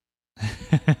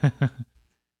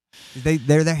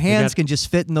 Their hands can just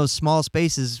fit in those small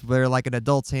spaces where like an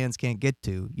adult's hands can't get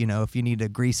to. You know, if you need to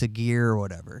grease a gear or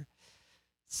whatever.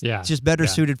 Yeah, It's just better yeah.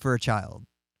 suited for a child.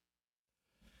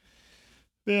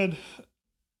 Man,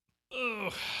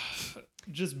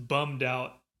 just bummed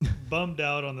out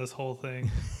on this whole thing.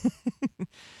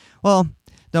 Well,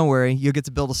 don't worry. You'll get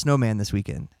to build a snowman this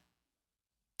weekend.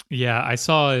 Yeah, I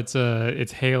saw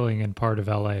it's hailing in part of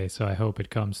LA, so I hope it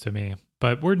comes to me.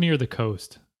 But we're near the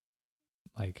coast.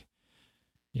 Like,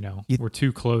 we're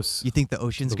too close. You think the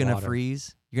ocean's the going to water.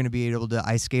 freeze? You're going to be able to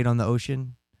ice skate on the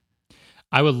ocean?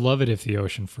 I would love it if the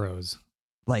ocean froze.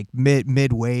 Like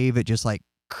mid wave, it just like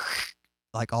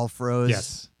all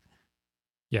froze.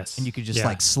 Yes. And you could just Yeah.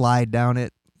 like slide down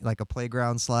it like a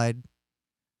playground slide.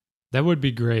 That would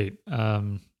be great.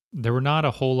 There were not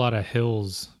a whole lot of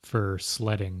hills for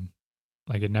sledding.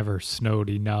 Like it never snowed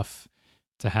enough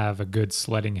to have a good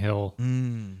sledding hill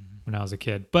when I was a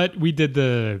kid. But we did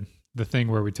the thing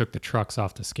where we took the trucks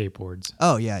off the skateboards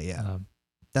Oh yeah.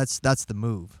 That's the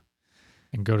move.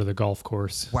 and go to the golf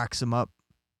course. Wax them up.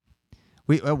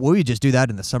 We just do that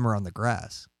in the summer on the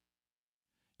grass.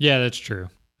 Yeah, that's true.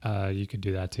 You could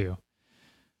do that too.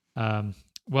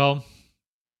 Well,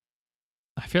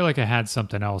 I feel like I had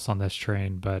something else on this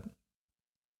train, but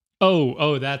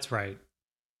oh, that's right.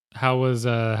 How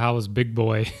was Big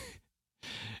Boy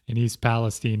in East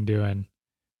Palestine doing?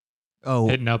 Oh,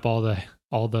 Hitting up all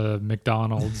the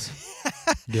McDonald's,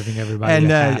 giving everybody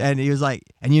and a hat. and he was like,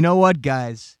 and you know what,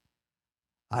 guys?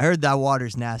 I heard that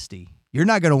water's nasty. You're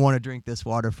not gonna want to drink this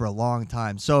water for a long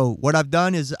time. So what I've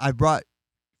done is I brought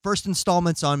first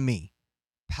installments on me.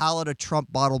 Pallet of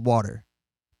Trump bottled water.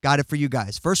 Got it for you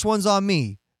guys. First one's on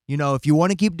me. If you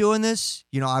want to keep doing this,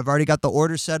 I've already got the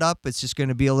order set up. It's just going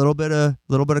to be a little bit of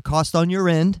cost on your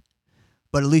end,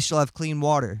 but at least you'll have clean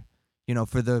water,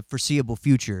 for the foreseeable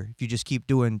future if you just keep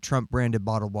doing Trump branded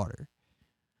bottled water,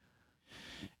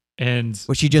 And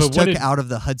which he just but what took did- out of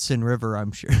the Hudson River,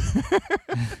 I'm sure.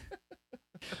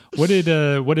 What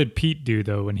did Pete do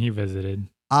though when he visited?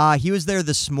 He was there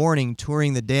this morning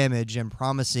touring the damage and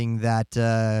promising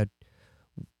that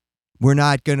we're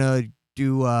not going to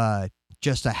do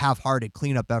just a half-hearted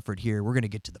cleanup effort here. We're going to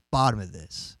get to the bottom of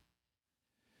this.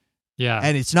 Yeah,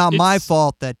 And it's not my It's-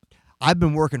 fault that I've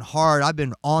been working hard. I've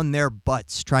been on their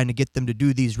butts trying to get them to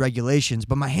do these regulations,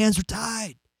 but my hands are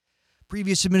tied.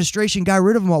 Previous administration got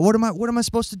rid of them all. What am I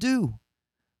supposed to do?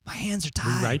 My hands are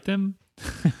tied. rewrite them.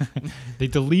 They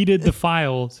deleted the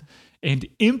files and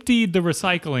emptied the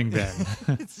recycling bin.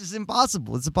 It's just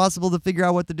impossible. It's impossible to figure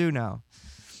out what to do now.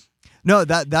 No,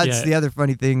 that's Yeah. the other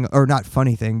funny thing, or not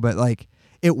funny thing, but like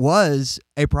it was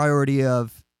a priority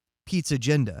of Pete's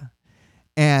agenda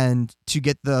and to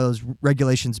get those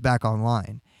regulations back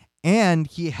online. And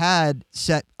he had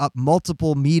set up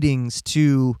multiple meetings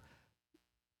to,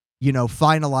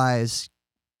 finalize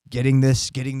getting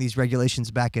these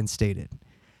regulations back instated.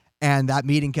 And that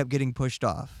meeting kept getting pushed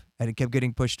off, and it kept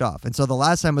getting pushed off. And so the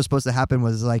last time it was supposed to happen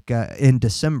was like in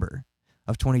December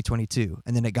of 2022,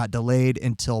 and then it got delayed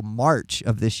until March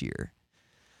of this year.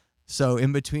 So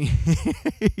in between,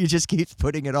 he just keeps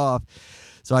putting it off.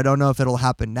 So I don't know if it'll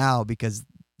happen now because,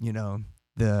 you know,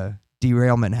 the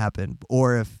derailment happened,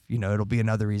 or if, you know, it'll be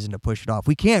another reason to push it off.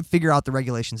 We can't figure out the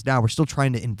regulations now. We're still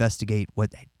trying to investigate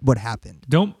what happened.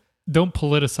 Don't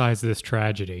politicize this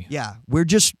tragedy. Yeah,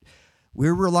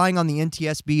 we're relying on the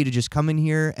NTSB to just come in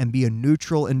here and be a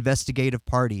neutral investigative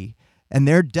party. And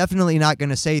they're definitely not going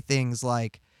to say things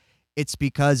like it's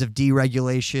because of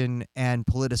deregulation and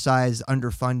politicized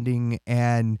underfunding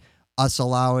and us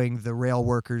allowing the rail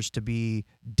workers to be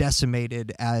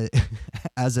decimated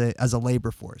as a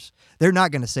labor force. They're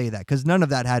not going to say that because none of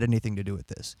that had anything to do with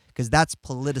this, because that's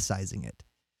politicizing it.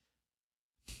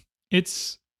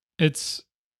 It's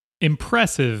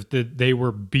impressive that they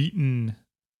were beaten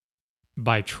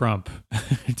by Trump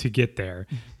to get there.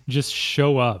 Just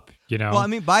show up, you know. Well, I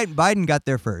mean, Biden got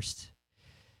there first.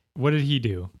 What did he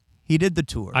do? He did the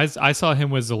tour. I saw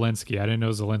him with Zelensky. I didn't know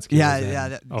Zelensky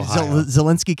was in Ohio.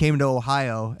 Zelensky came to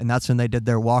Ohio, and that's when they did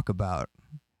their walkabout.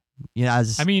 You know,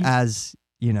 as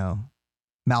you know,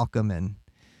 Malcolm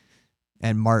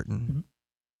and Martin.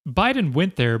 Biden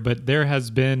went there, but there has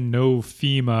been no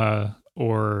FEMA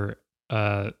or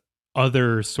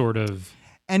other sort of.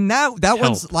 And that help,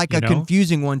 one's like a know?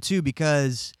 confusing one too,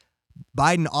 because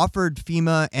Biden offered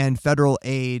FEMA and federal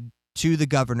aid to the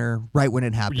governor right when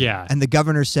it happened. Yeah. And the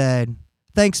governor said,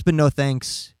 thanks, but no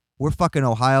thanks. We're fucking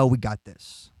Ohio. We got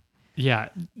this. Yeah.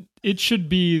 It should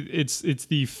be, it's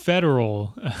the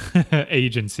federal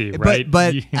agency, right?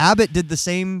 But Abbott did the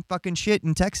same fucking shit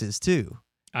in Texas too.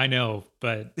 I know,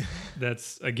 but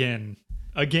that's again.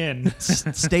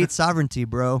 State sovereignty,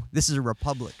 bro. This is a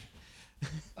republic.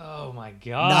 Oh my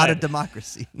God. Not a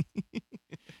democracy.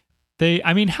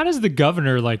 How does the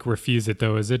governor like refuse it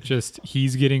though? Is it just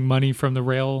he's getting money from the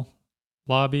rail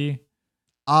lobby?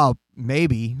 Oh,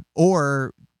 maybe.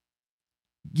 Or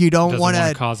you don't want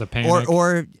to cause a panic.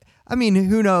 Or I mean,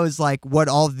 who knows like what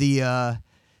all the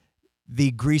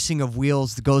greasing of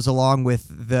wheels that goes along with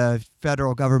the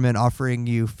federal government offering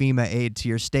you FEMA aid to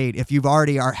your state. If you've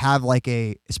already have like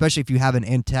especially if you have an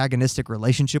antagonistic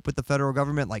relationship with the federal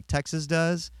government like Texas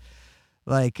does,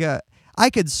 like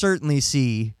I could certainly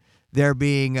see there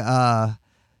being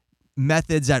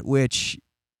methods at which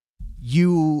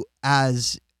you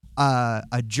as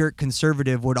a jerk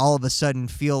conservative would all of a sudden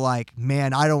feel like,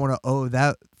 man, I don't want to owe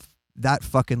that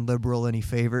fucking liberal any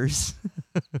favors.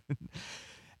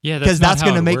 Yeah, because that's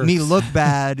going to make me look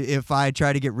bad if I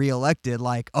try to get reelected.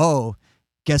 Like, oh,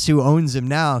 guess who owns him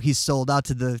now? He's sold out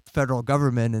to the federal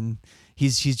government, and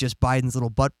he's just Biden's little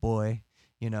butt boy,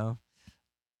 you know?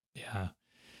 Yeah.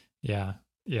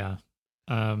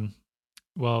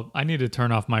 Well, I need to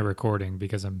turn off my recording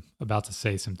because I'm about to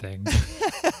say some things.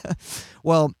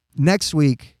 Well, next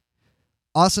week,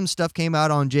 awesome stuff came out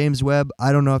on James Webb.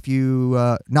 I don't know if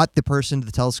you, not the person,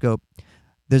 the telescope.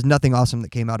 There's nothing awesome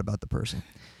that came out about the person.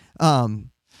 I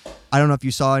don't know if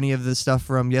you saw any of the stuff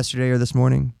from yesterday or this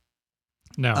morning.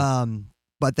 No.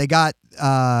 But they got,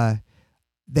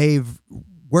 they've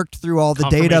worked through all the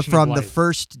data from the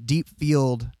first deep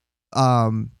field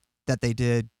that they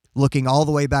did, looking all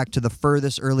the way back to the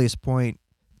furthest, earliest point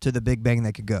to the Big Bang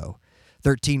they could go,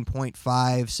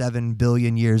 13.57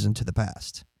 billion years into the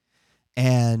past.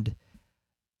 And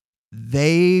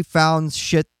they found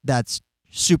shit that's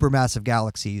supermassive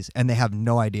galaxies, and they have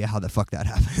no idea how the fuck that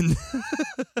happened.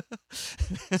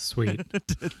 Sweet.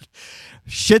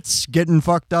 Shit's getting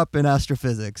fucked up in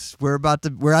astrophysics. We're at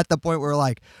the point where we're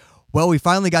like, well, we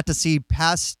finally got to see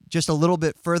past, just a little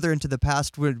bit further into the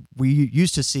past where we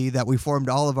used to see that we formed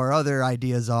all of our other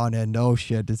ideas on, and oh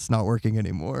shit, it's not working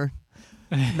anymore.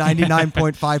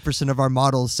 99.5% of our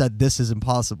models said this is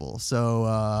impossible.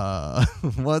 So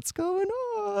what's going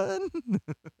on?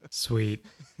 Sweet.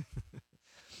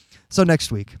 So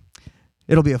next week,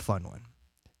 it'll be a fun one.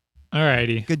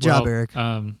 Alrighty. Good job, Eric.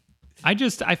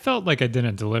 I felt like I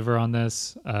didn't deliver on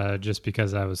this just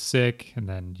because I was sick, and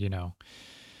then,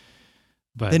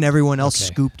 but then everyone else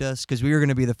scooped us because we were going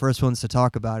to be the first ones to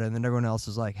talk about it, and then everyone else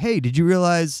was like, hey, did you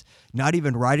realize not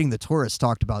even Riding the Taurus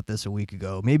talked about this a week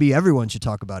ago? Maybe everyone should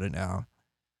talk about it now.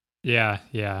 Yeah.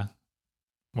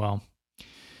 Well,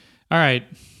 all right.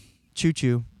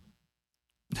 Choo-choo.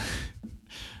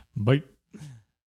 Bye.